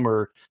down on them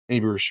or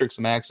maybe restrict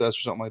some access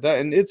or something like that.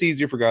 And it's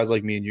easier for guys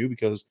like me and you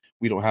because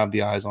we don't have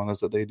the eyes on us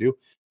that they do.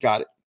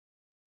 Got it.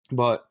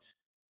 But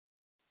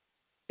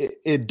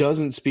it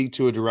doesn't speak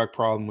to a direct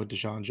problem with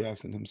Deshaun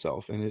Jackson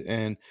himself.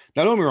 And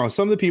now don't get me wrong,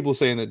 some of the people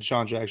saying that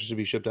Deshaun Jackson should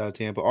be shipped out of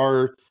Tampa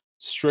are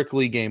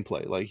strictly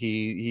gameplay. Like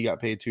he got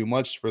paid too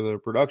much for the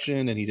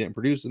production and he didn't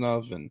produce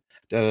enough and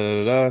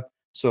da.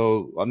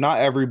 So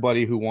not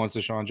everybody who wants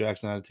Deshaun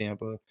Jackson out of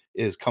Tampa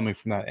is coming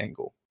from that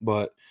angle,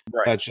 but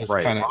that's just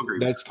kind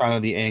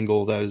of the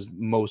angle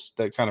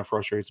that kind of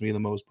frustrates me the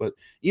most. But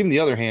even the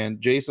other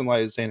hand, Jason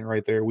Light is saying it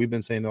right there. We've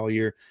been saying it all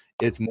year.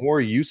 It's more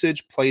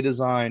usage, play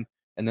design,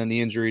 and then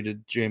the injury to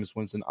Jameis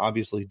Winston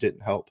obviously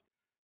didn't help.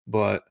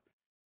 But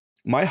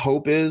my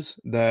hope is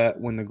that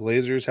when the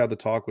Glazers had the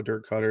talk with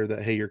Dirk Cutter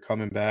that, hey, you're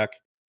coming back,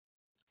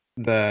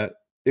 that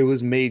it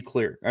was made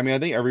clear. I mean, I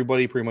think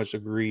everybody pretty much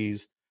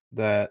agrees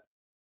that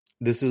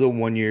this is a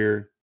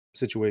 1-year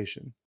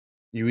situation.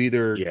 You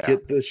either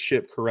get the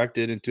ship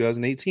corrected in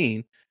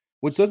 2018,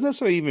 which doesn't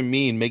necessarily even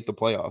mean make the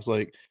playoffs.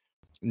 Like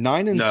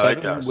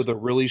 9-7 with a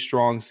really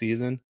strong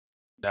season,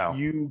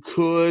 you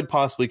could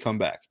possibly come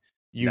back.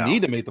 You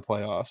need to make the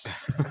playoffs.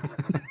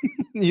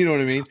 You know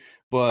what I mean?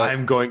 But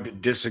I'm going to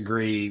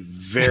disagree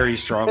very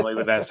strongly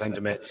with that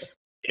sentiment.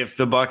 If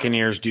the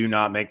Buccaneers do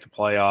not make the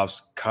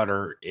playoffs,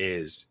 Cutter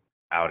is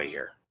out of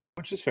here.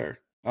 Which is fair.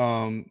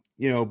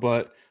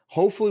 But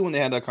hopefully when they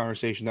had that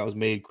conversation, that was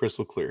made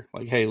crystal clear.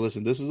 Like, hey,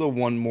 listen, this is a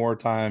one more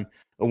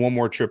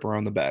trip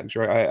around the bags,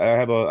 right? I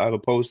have a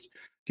post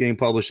getting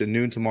published at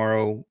noon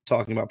tomorrow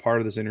talking about part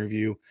of this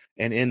interview.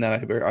 And in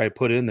that, I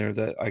put in there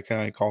that I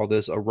kind of call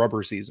this a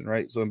rubber season,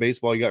 right? So in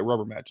baseball, you got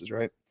rubber matches,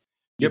 right?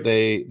 Yep.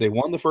 They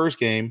won the first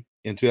game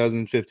in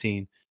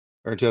 2015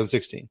 or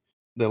 2016.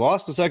 They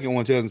lost the second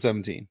one in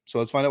 2017. So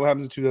let's find out what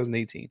happens in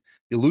 2018.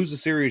 You lose the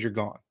series, you're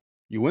gone.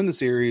 You win the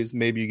series,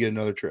 maybe you get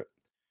another trip.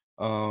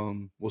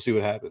 We'll see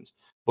what happens.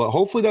 But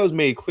hopefully that was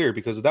made clear,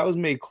 because if that was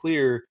made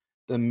clear,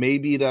 then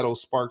maybe that'll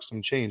spark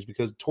some change,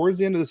 because towards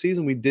the end of the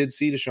season, we did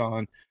see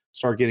Deshaun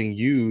start getting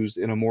used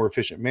in a more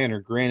efficient manner.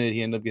 Granted,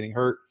 he ended up getting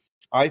hurt.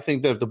 I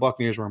think that if the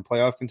Buccaneers were in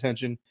playoff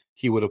contention,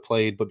 he would have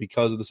played, but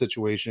because of the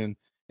situation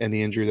and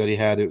the injury that he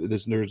had,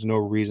 there's no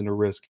reason to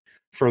risk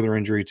further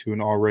injury to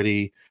an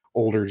already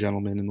older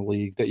gentleman in the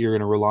league that you're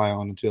going to rely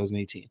on in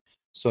 2018.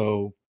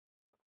 So,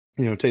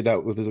 take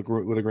that with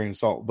a grain of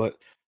salt. But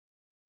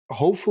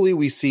hopefully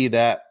we see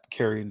that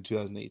carry into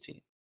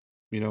 2018.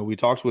 We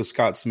talked with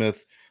Scott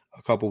Smith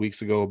a couple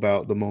weeks ago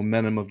about the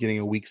momentum of getting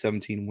a Week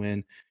 17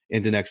 win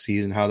into next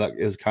season, how that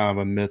is kind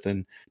of a myth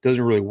and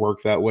doesn't really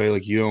work that way.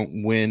 Like, you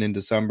don't win in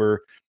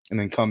December and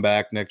then come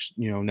back next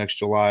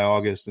July,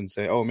 August and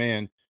say, oh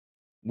man,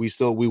 we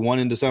won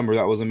in December.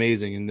 That was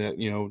amazing. And that,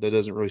 that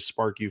doesn't really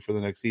spark you for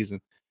the next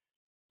season.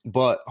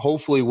 But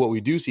hopefully what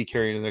we do see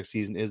carrying into the next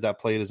season is that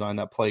play design,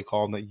 that play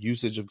call, and that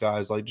usage of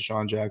guys like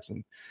Deshaun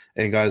Jackson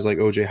and guys like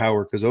OJ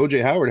Howard, because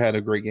OJ Howard had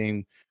a great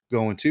game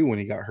going too when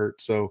he got hurt.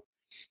 So,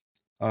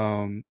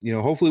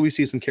 hopefully we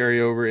see some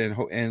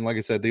carryover. And like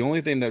I said, the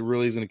only thing that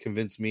really is going to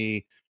convince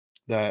me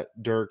that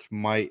Dirk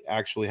might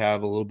actually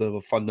have a little bit of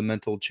a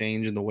fundamental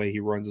change in the way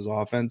he runs his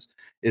offense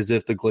is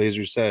if the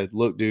Glazers said,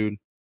 look, dude,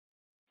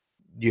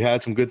 you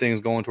had some good things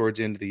going towards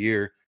the end of the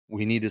year.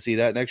 We need to see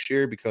that next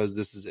year, because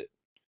this is it.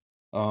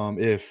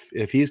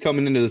 If he's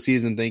coming into the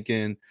season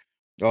thinking,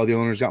 oh, the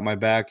owner's got my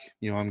back,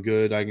 I'm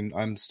good,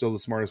 I'm still the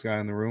smartest guy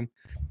in the room,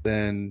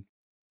 then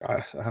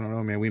I don't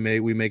know, man. We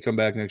may come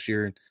back next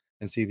year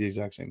and see the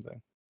exact same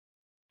thing.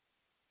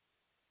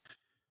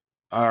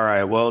 All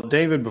right. Well,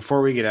 David,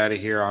 before we get out of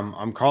here,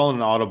 I'm calling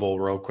an audible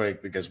real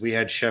quick, because we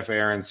had Chef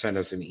Aaron send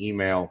us an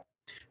email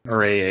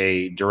or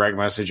a direct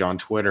message on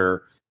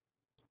Twitter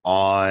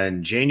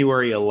on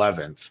January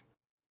 11th.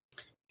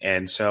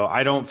 And so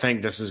I don't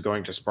think this is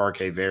going to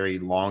spark a very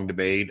long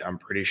debate. I'm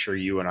pretty sure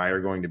you and I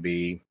are going to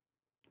be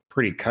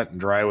pretty cut and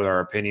dry with our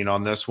opinion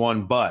on this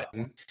one. But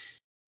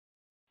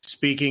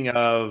speaking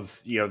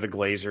of, the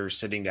Glazers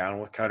sitting down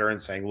with Cutter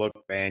and saying,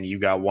 look, man, you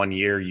got 1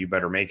 year. You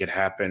better make it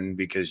happen,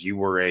 because you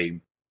were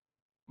a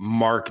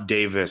Mark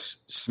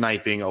Davis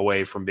sniping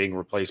away from being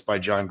replaced by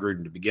John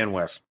Gruden to begin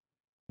with.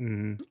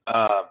 Mm-hmm.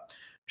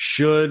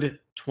 Should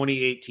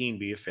 2018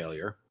 be a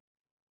failure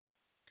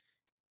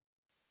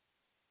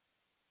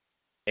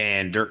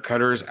and Dirk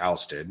Cutter is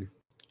ousted,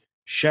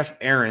 Chef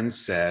Aaron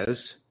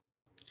says,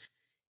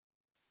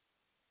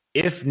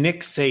 if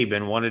Nick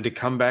Saban wanted to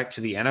come back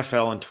to the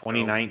NFL in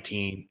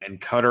 2019 and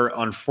Cutter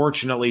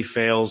unfortunately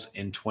fails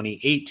in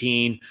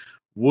 2018,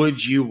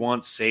 would you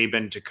want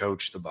Saban to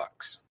coach the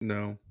Bucs?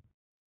 No.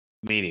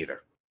 Me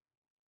neither.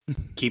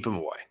 Keep him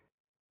away.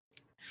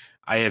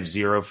 I have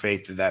zero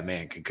faith that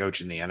man could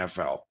coach in the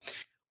NFL.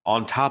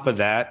 On top of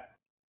that,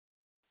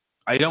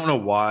 I don't know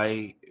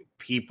why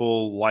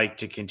people like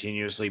to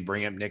continuously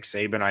bring up Nick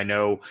Saban. I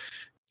know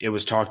it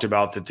was talked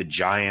about that the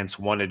Giants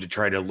wanted to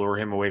try to lure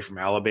him away from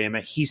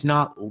Alabama. He's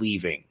not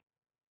leaving.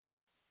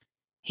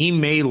 He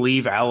may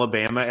leave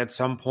Alabama at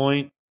some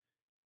point,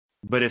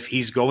 but if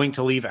he's going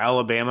to leave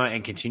Alabama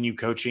and continue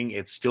coaching,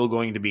 it's still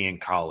going to be in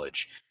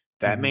college.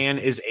 That man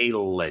is a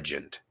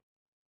legend.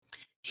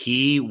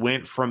 He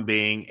went from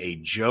being a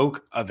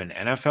joke of an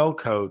NFL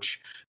coach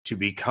to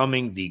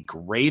becoming the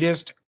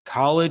greatest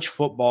college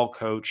football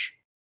coach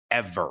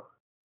ever.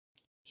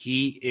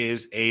 He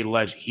is a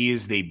legend. He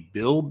is the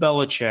Bill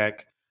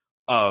Belichick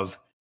of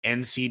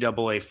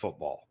NCAA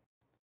football.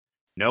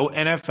 No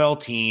NFL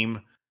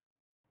team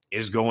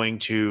is going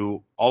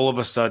to all of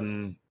a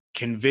sudden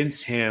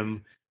convince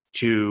him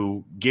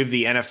to give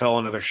the NFL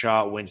another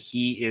shot when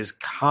he is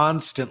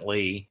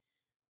constantly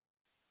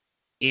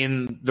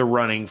in the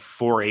running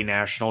for a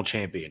national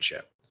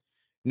championship.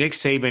 Nick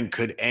Saban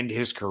could end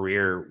his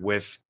career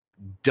with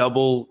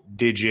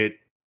double-digit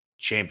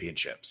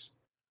championships.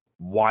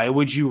 Why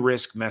would you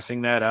risk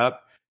messing that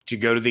up to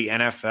go to the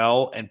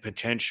NFL and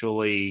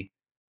potentially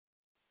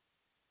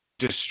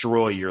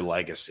destroy your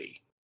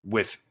legacy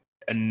with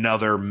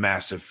another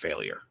massive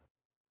failure?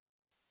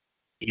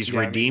 He's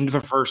redeemed the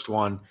first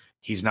one.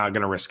 He's not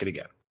going to risk it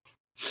again.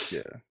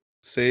 Yeah.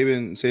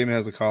 Saban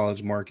has a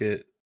college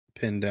market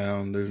pinned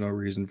down. There's no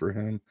reason for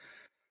him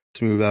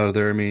to move out of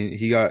there. I mean,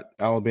 he got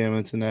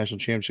Alabama to the national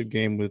championship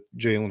game with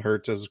Jalen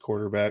Hurts as a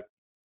quarterback.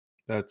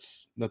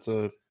 That's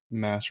a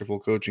masterful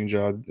coaching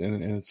job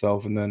in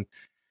itself. And then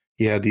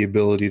he had the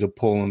ability to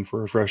pull him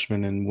for a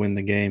freshman and win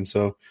the game.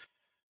 So,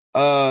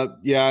 the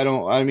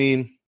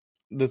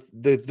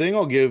thing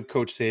I'll give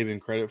Coach Saban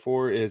credit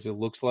for is it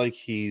looks like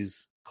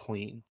he's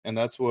clean. And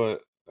that's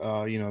what,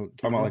 talking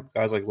about like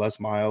guys like Les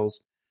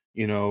Miles,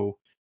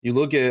 you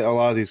look at a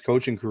lot of these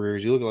coaching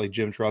careers, you look at like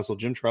Jim Tressel.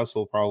 Jim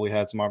Tressel probably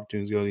had some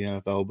opportunities to go to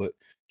the NFL, but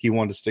he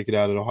wanted to stick it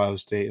out at Ohio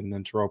State. And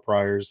then Terrell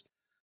Pryor's,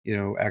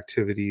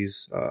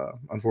 activities,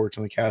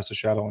 unfortunately cast a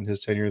shadow on his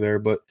tenure there.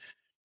 But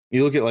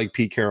you look at like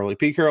Pete Carroll. Like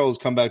Pete Carroll has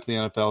come back to the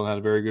NFL and had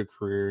a very good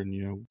career,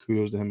 and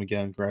kudos to him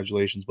again,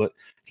 congratulations. But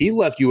he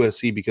left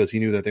USC because he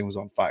knew that thing was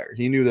on fire.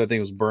 He knew that thing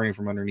was burning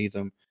from underneath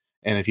him,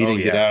 And if he Oh,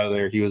 didn't get yeah. out of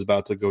there, he was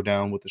about to go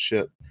down with the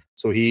ship.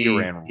 So He he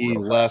ran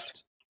real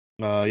left.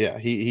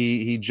 fast.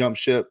 He jumped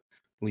ship.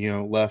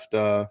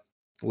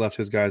 Left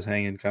his guys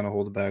hanging, kind of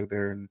hold the bag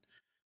there, and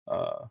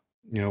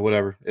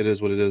whatever. It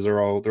is what it is. They're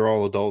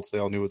all adults. They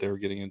all knew what they were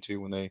getting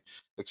into when they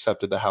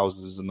accepted the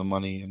houses and the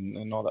money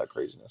and all that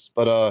craziness.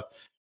 But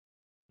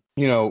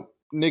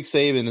Nick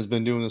Saban has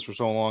been doing this for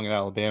so long in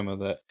Alabama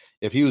that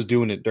if he was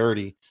doing it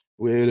dirty,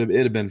 it'd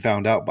have been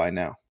found out by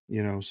now.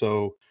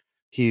 So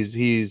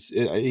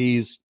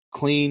he's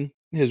clean.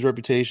 His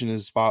reputation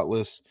is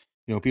spotless.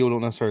 People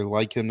don't necessarily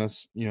like him.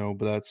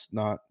 But that's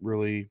not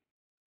really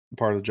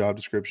part of the job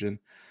description.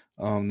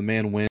 The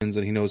man wins,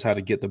 and he knows how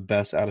to get the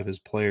best out of his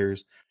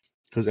players.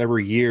 Because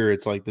every year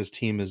it's like this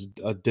team is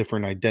a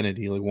different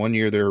identity. Like one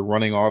year they're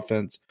running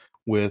offense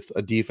with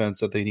a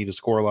defense that they need to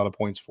score a lot of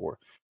points for.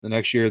 The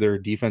next year they're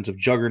a defensive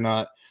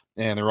juggernaut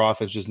and their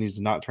offense just needs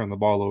to not turn the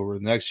ball over.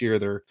 The next year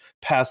they're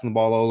passing the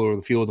ball all over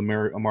the field with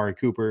Amari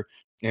Cooper,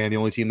 and the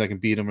only team that can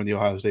beat them are the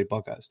Ohio State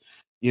Buckeyes.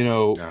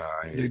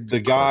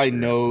 The guy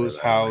knows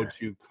how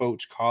to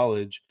coach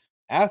college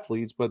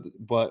athletes,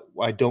 but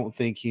I don't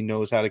think he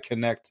knows how to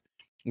connect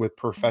with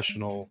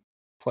professional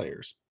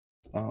players.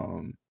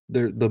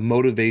 The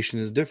motivation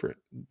is different.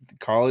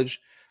 College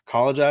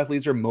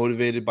athletes are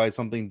motivated by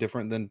something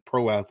different than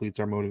pro athletes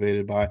are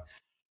motivated by.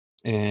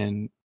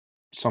 And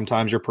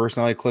sometimes your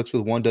personality clicks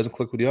with one, doesn't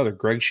click with the other.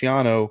 Greg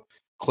Schiano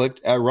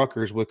clicked at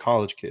Rutgers with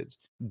college kids,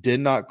 did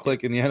not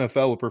click in the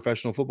NFL with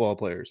professional football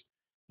players,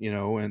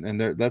 and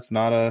that's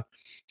not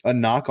a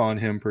knock on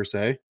him per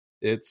se.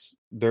 It's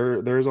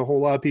there's a whole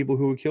lot of people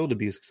who would kill to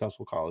be a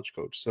successful college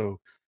coach.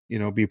 So,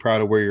 be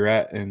proud of where you're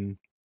at and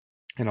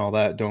all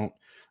that.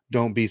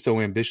 Don't be so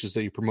ambitious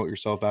that you promote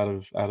yourself out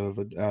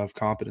of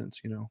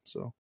competence,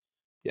 So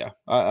yeah,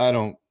 I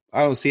don't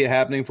see it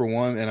happening for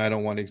one, and I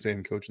don't want Nick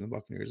Saban coaching the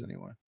Buccaneers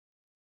anyway.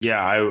 Yeah,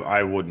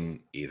 I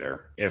wouldn't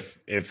either.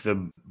 If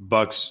the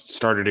Bucs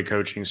started a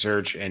coaching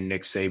search and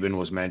Nick Saban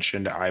was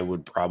mentioned, I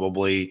would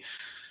probably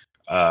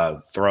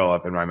throw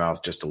up in my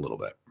mouth just a little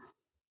bit.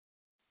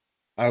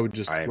 I would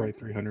just write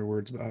 300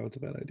 words about how it's a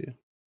bad idea.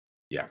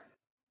 Yeah,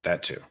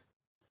 that too.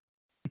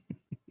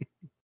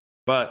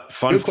 But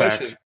fun Good fact.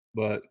 Question,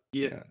 but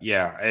yeah,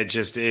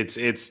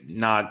 it's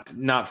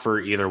not for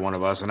either one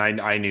of us, and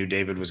I knew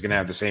David was going to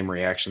have the same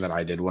reaction that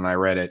I did when I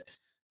read it.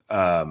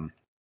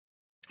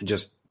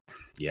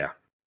 Yeah,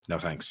 no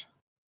thanks.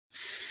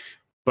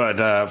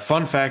 But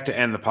fun fact to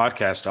end the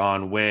podcast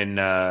on: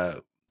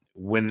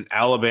 when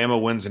Alabama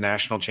wins the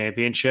national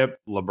championship,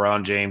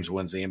 LeBron James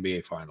wins the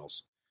NBA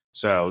Finals.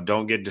 So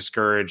don't get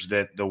discouraged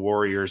that the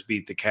Warriors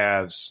beat the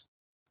Cavs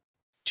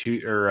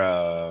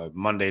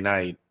Monday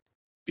night,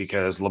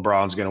 because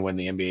LeBron's going to win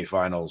the NBA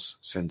Finals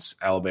since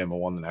Alabama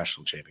won the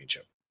national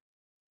championship.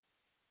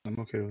 I'm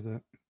okay with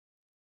that.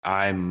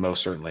 I'm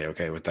most certainly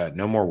okay with that.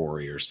 No more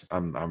Warriors.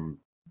 I'm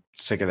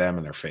sick of them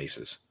and their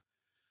faces.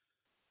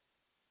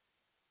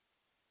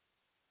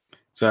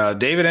 So,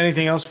 David,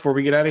 anything else before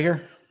we get out of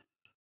here?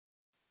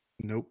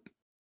 Nope.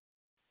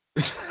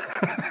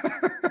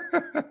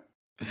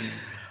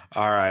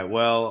 All right.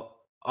 Well,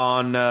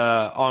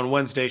 on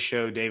Wednesday's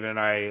show, David and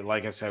I,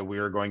 like I said, we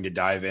are going to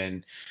dive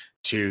in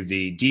to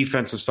the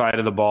defensive side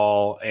of the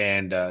ball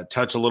and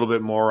touch a little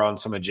bit more on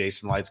some of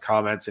Jason Light's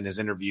comments in his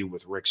interview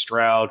with Rick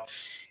Stroud.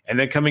 And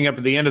then coming up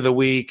at the end of the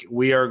week,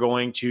 we are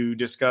going to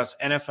discuss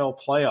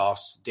NFL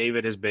playoffs.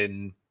 David has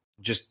been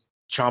just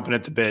chomping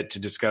at the bit to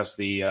discuss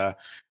the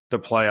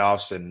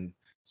playoffs, and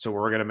so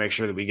we're going to make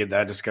sure that we get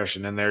that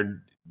discussion in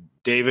there.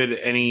 David,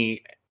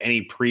 any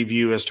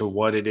preview as to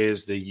what it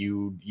is that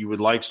you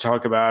would like to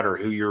talk about, or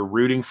who you're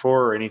rooting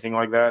for, or anything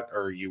like that,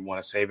 or you want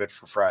to save it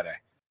for Friday?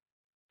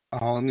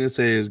 All I'm going to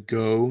say is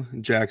go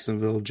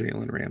Jacksonville,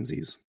 Jalen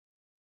Ramsey's.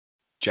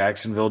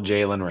 Jacksonville,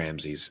 Jalen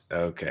Ramsey's.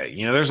 Okay.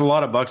 There's a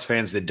lot of Bucs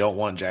fans that don't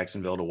want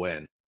Jacksonville to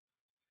win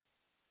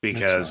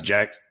because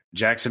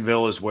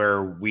Jacksonville is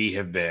where we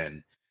have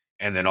been.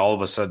 And then all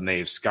of a sudden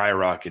they've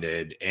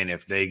skyrocketed. And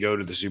if they go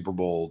to the Super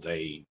Bowl,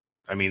 they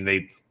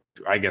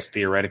I guess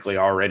theoretically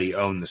already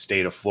own the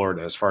state of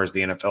Florida as far as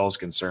the NFL is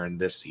concerned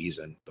this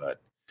season.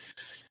 But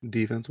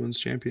defense wins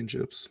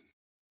championships.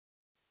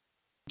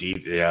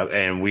 Yeah,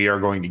 and we are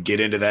going to get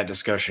into that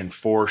discussion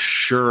for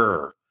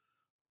sure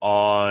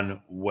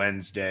on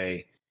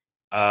Wednesday.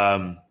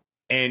 And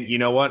you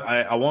know what?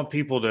 I want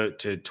people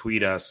to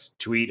tweet us,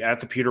 tweet at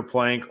the Peter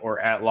Plank or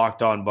at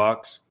Locked On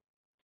Bucs.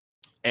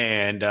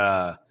 And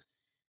I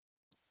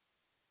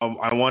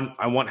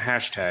want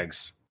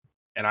hashtags,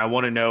 and I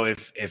want to know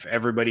if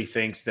everybody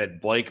thinks that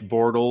Blake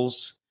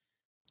Bortles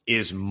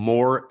is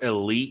more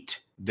elite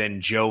than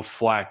Joe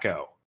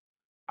Flacco.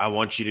 I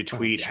want you to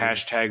tweet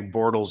hashtag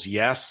Bortles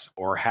yes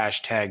or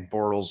hashtag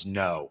Bortles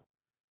no.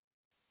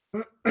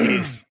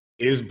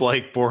 Is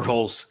Blake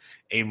Bortles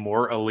a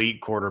more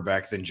elite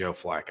quarterback than Joe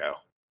Flacco?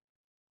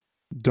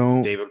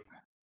 David.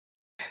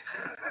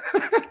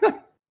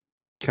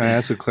 Can I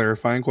ask a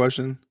clarifying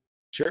question?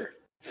 Sure.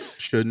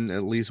 Shouldn't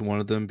at least one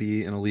of them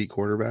be an elite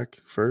quarterback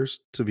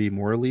first to be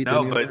more elite?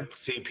 No, but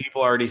see,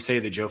 people already say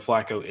that Joe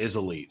Flacco is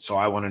elite. So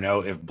I want to know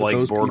if Blake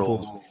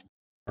Bortles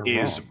are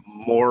is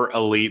wrong. more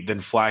elite than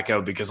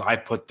Flacco because I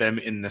put them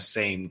in the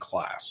same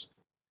class.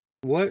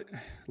 What?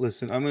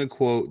 Listen, I'm going to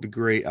quote the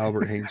great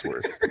Albert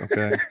Hainsworth.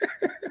 Okay,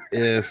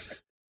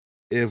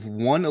 if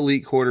one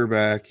elite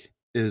quarterback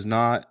is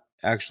not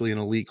actually an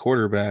elite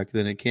quarterback,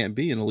 then it can't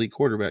be an elite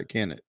quarterback,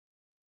 can it?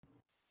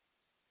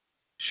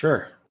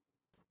 Sure.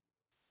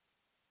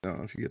 I don't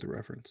know if you get the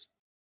reference.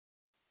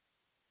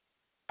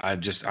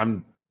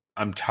 I'm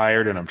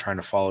tired and I'm trying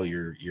to follow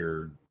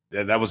your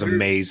that was a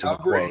maze of a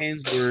Albert quote.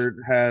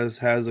 Hainsworth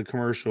has a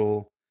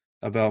commercial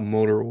about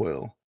motor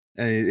oil,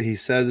 and he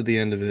says at the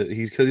end of it,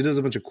 because he does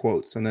a bunch of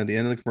quotes, and at the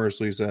end of the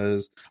commercial, he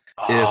says,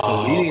 "If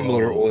the leading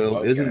motor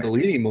oil isn't the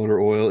leading motor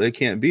oil, it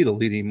can't be the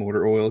leading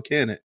motor oil,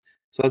 can it?"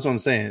 So that's what I'm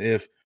saying.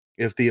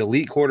 If the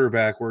elite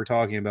quarterback we're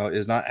talking about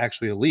is not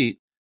actually elite,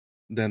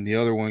 then the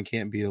other one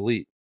can't be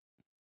elite.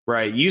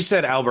 Right. You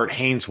said Albert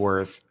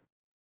Hainsworth,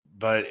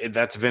 but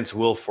that's Vince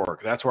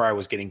Wilfork. That's where I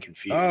was getting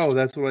confused. Oh,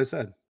 that's what I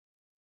said.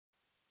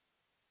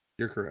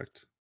 You're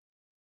correct.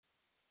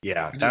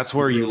 Yeah, that's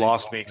where you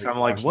lost me because I'm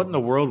like, what in the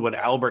world would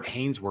Albert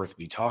Hainsworth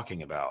be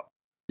talking about?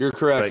 You're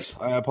correct.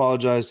 But I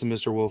apologize to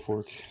Mr.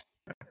 Wilfork.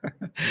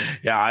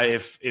 Yeah,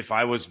 if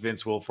I was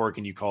Vince Wilfork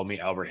and you called me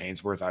Albert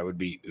Hainsworth, I would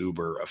be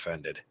uber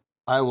offended.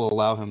 I will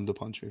allow him to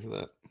punch me for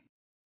that.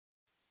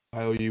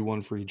 I owe you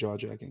one free jaw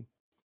jacking.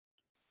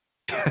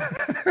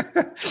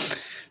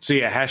 So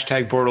yeah,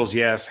 hashtag Bortles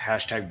yes,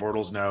 hashtag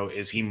Bortles no.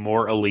 Is he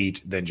more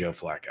elite than Joe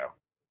Flacco?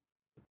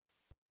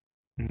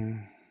 Mm-hmm.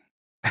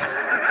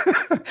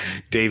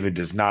 David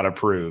does not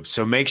approve.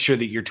 So make sure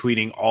that you're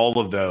tweeting all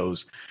of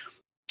those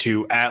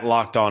to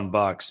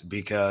 @LockedOnBucs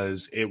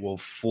because it will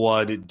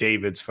flood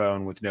David's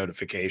phone with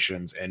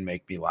notifications and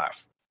make me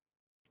laugh.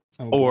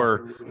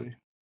 Or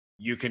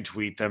you can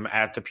tweet them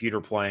at the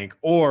Peter Plank,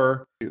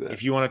 or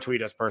if you want to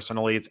tweet us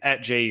personally, it's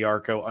at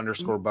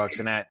 @JYarko_Bucks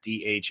and at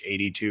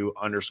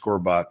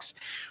DH82_Bucks.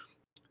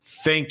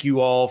 Thank you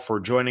all for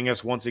joining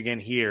us once again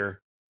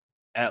here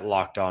at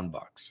Locked On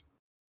Bucs.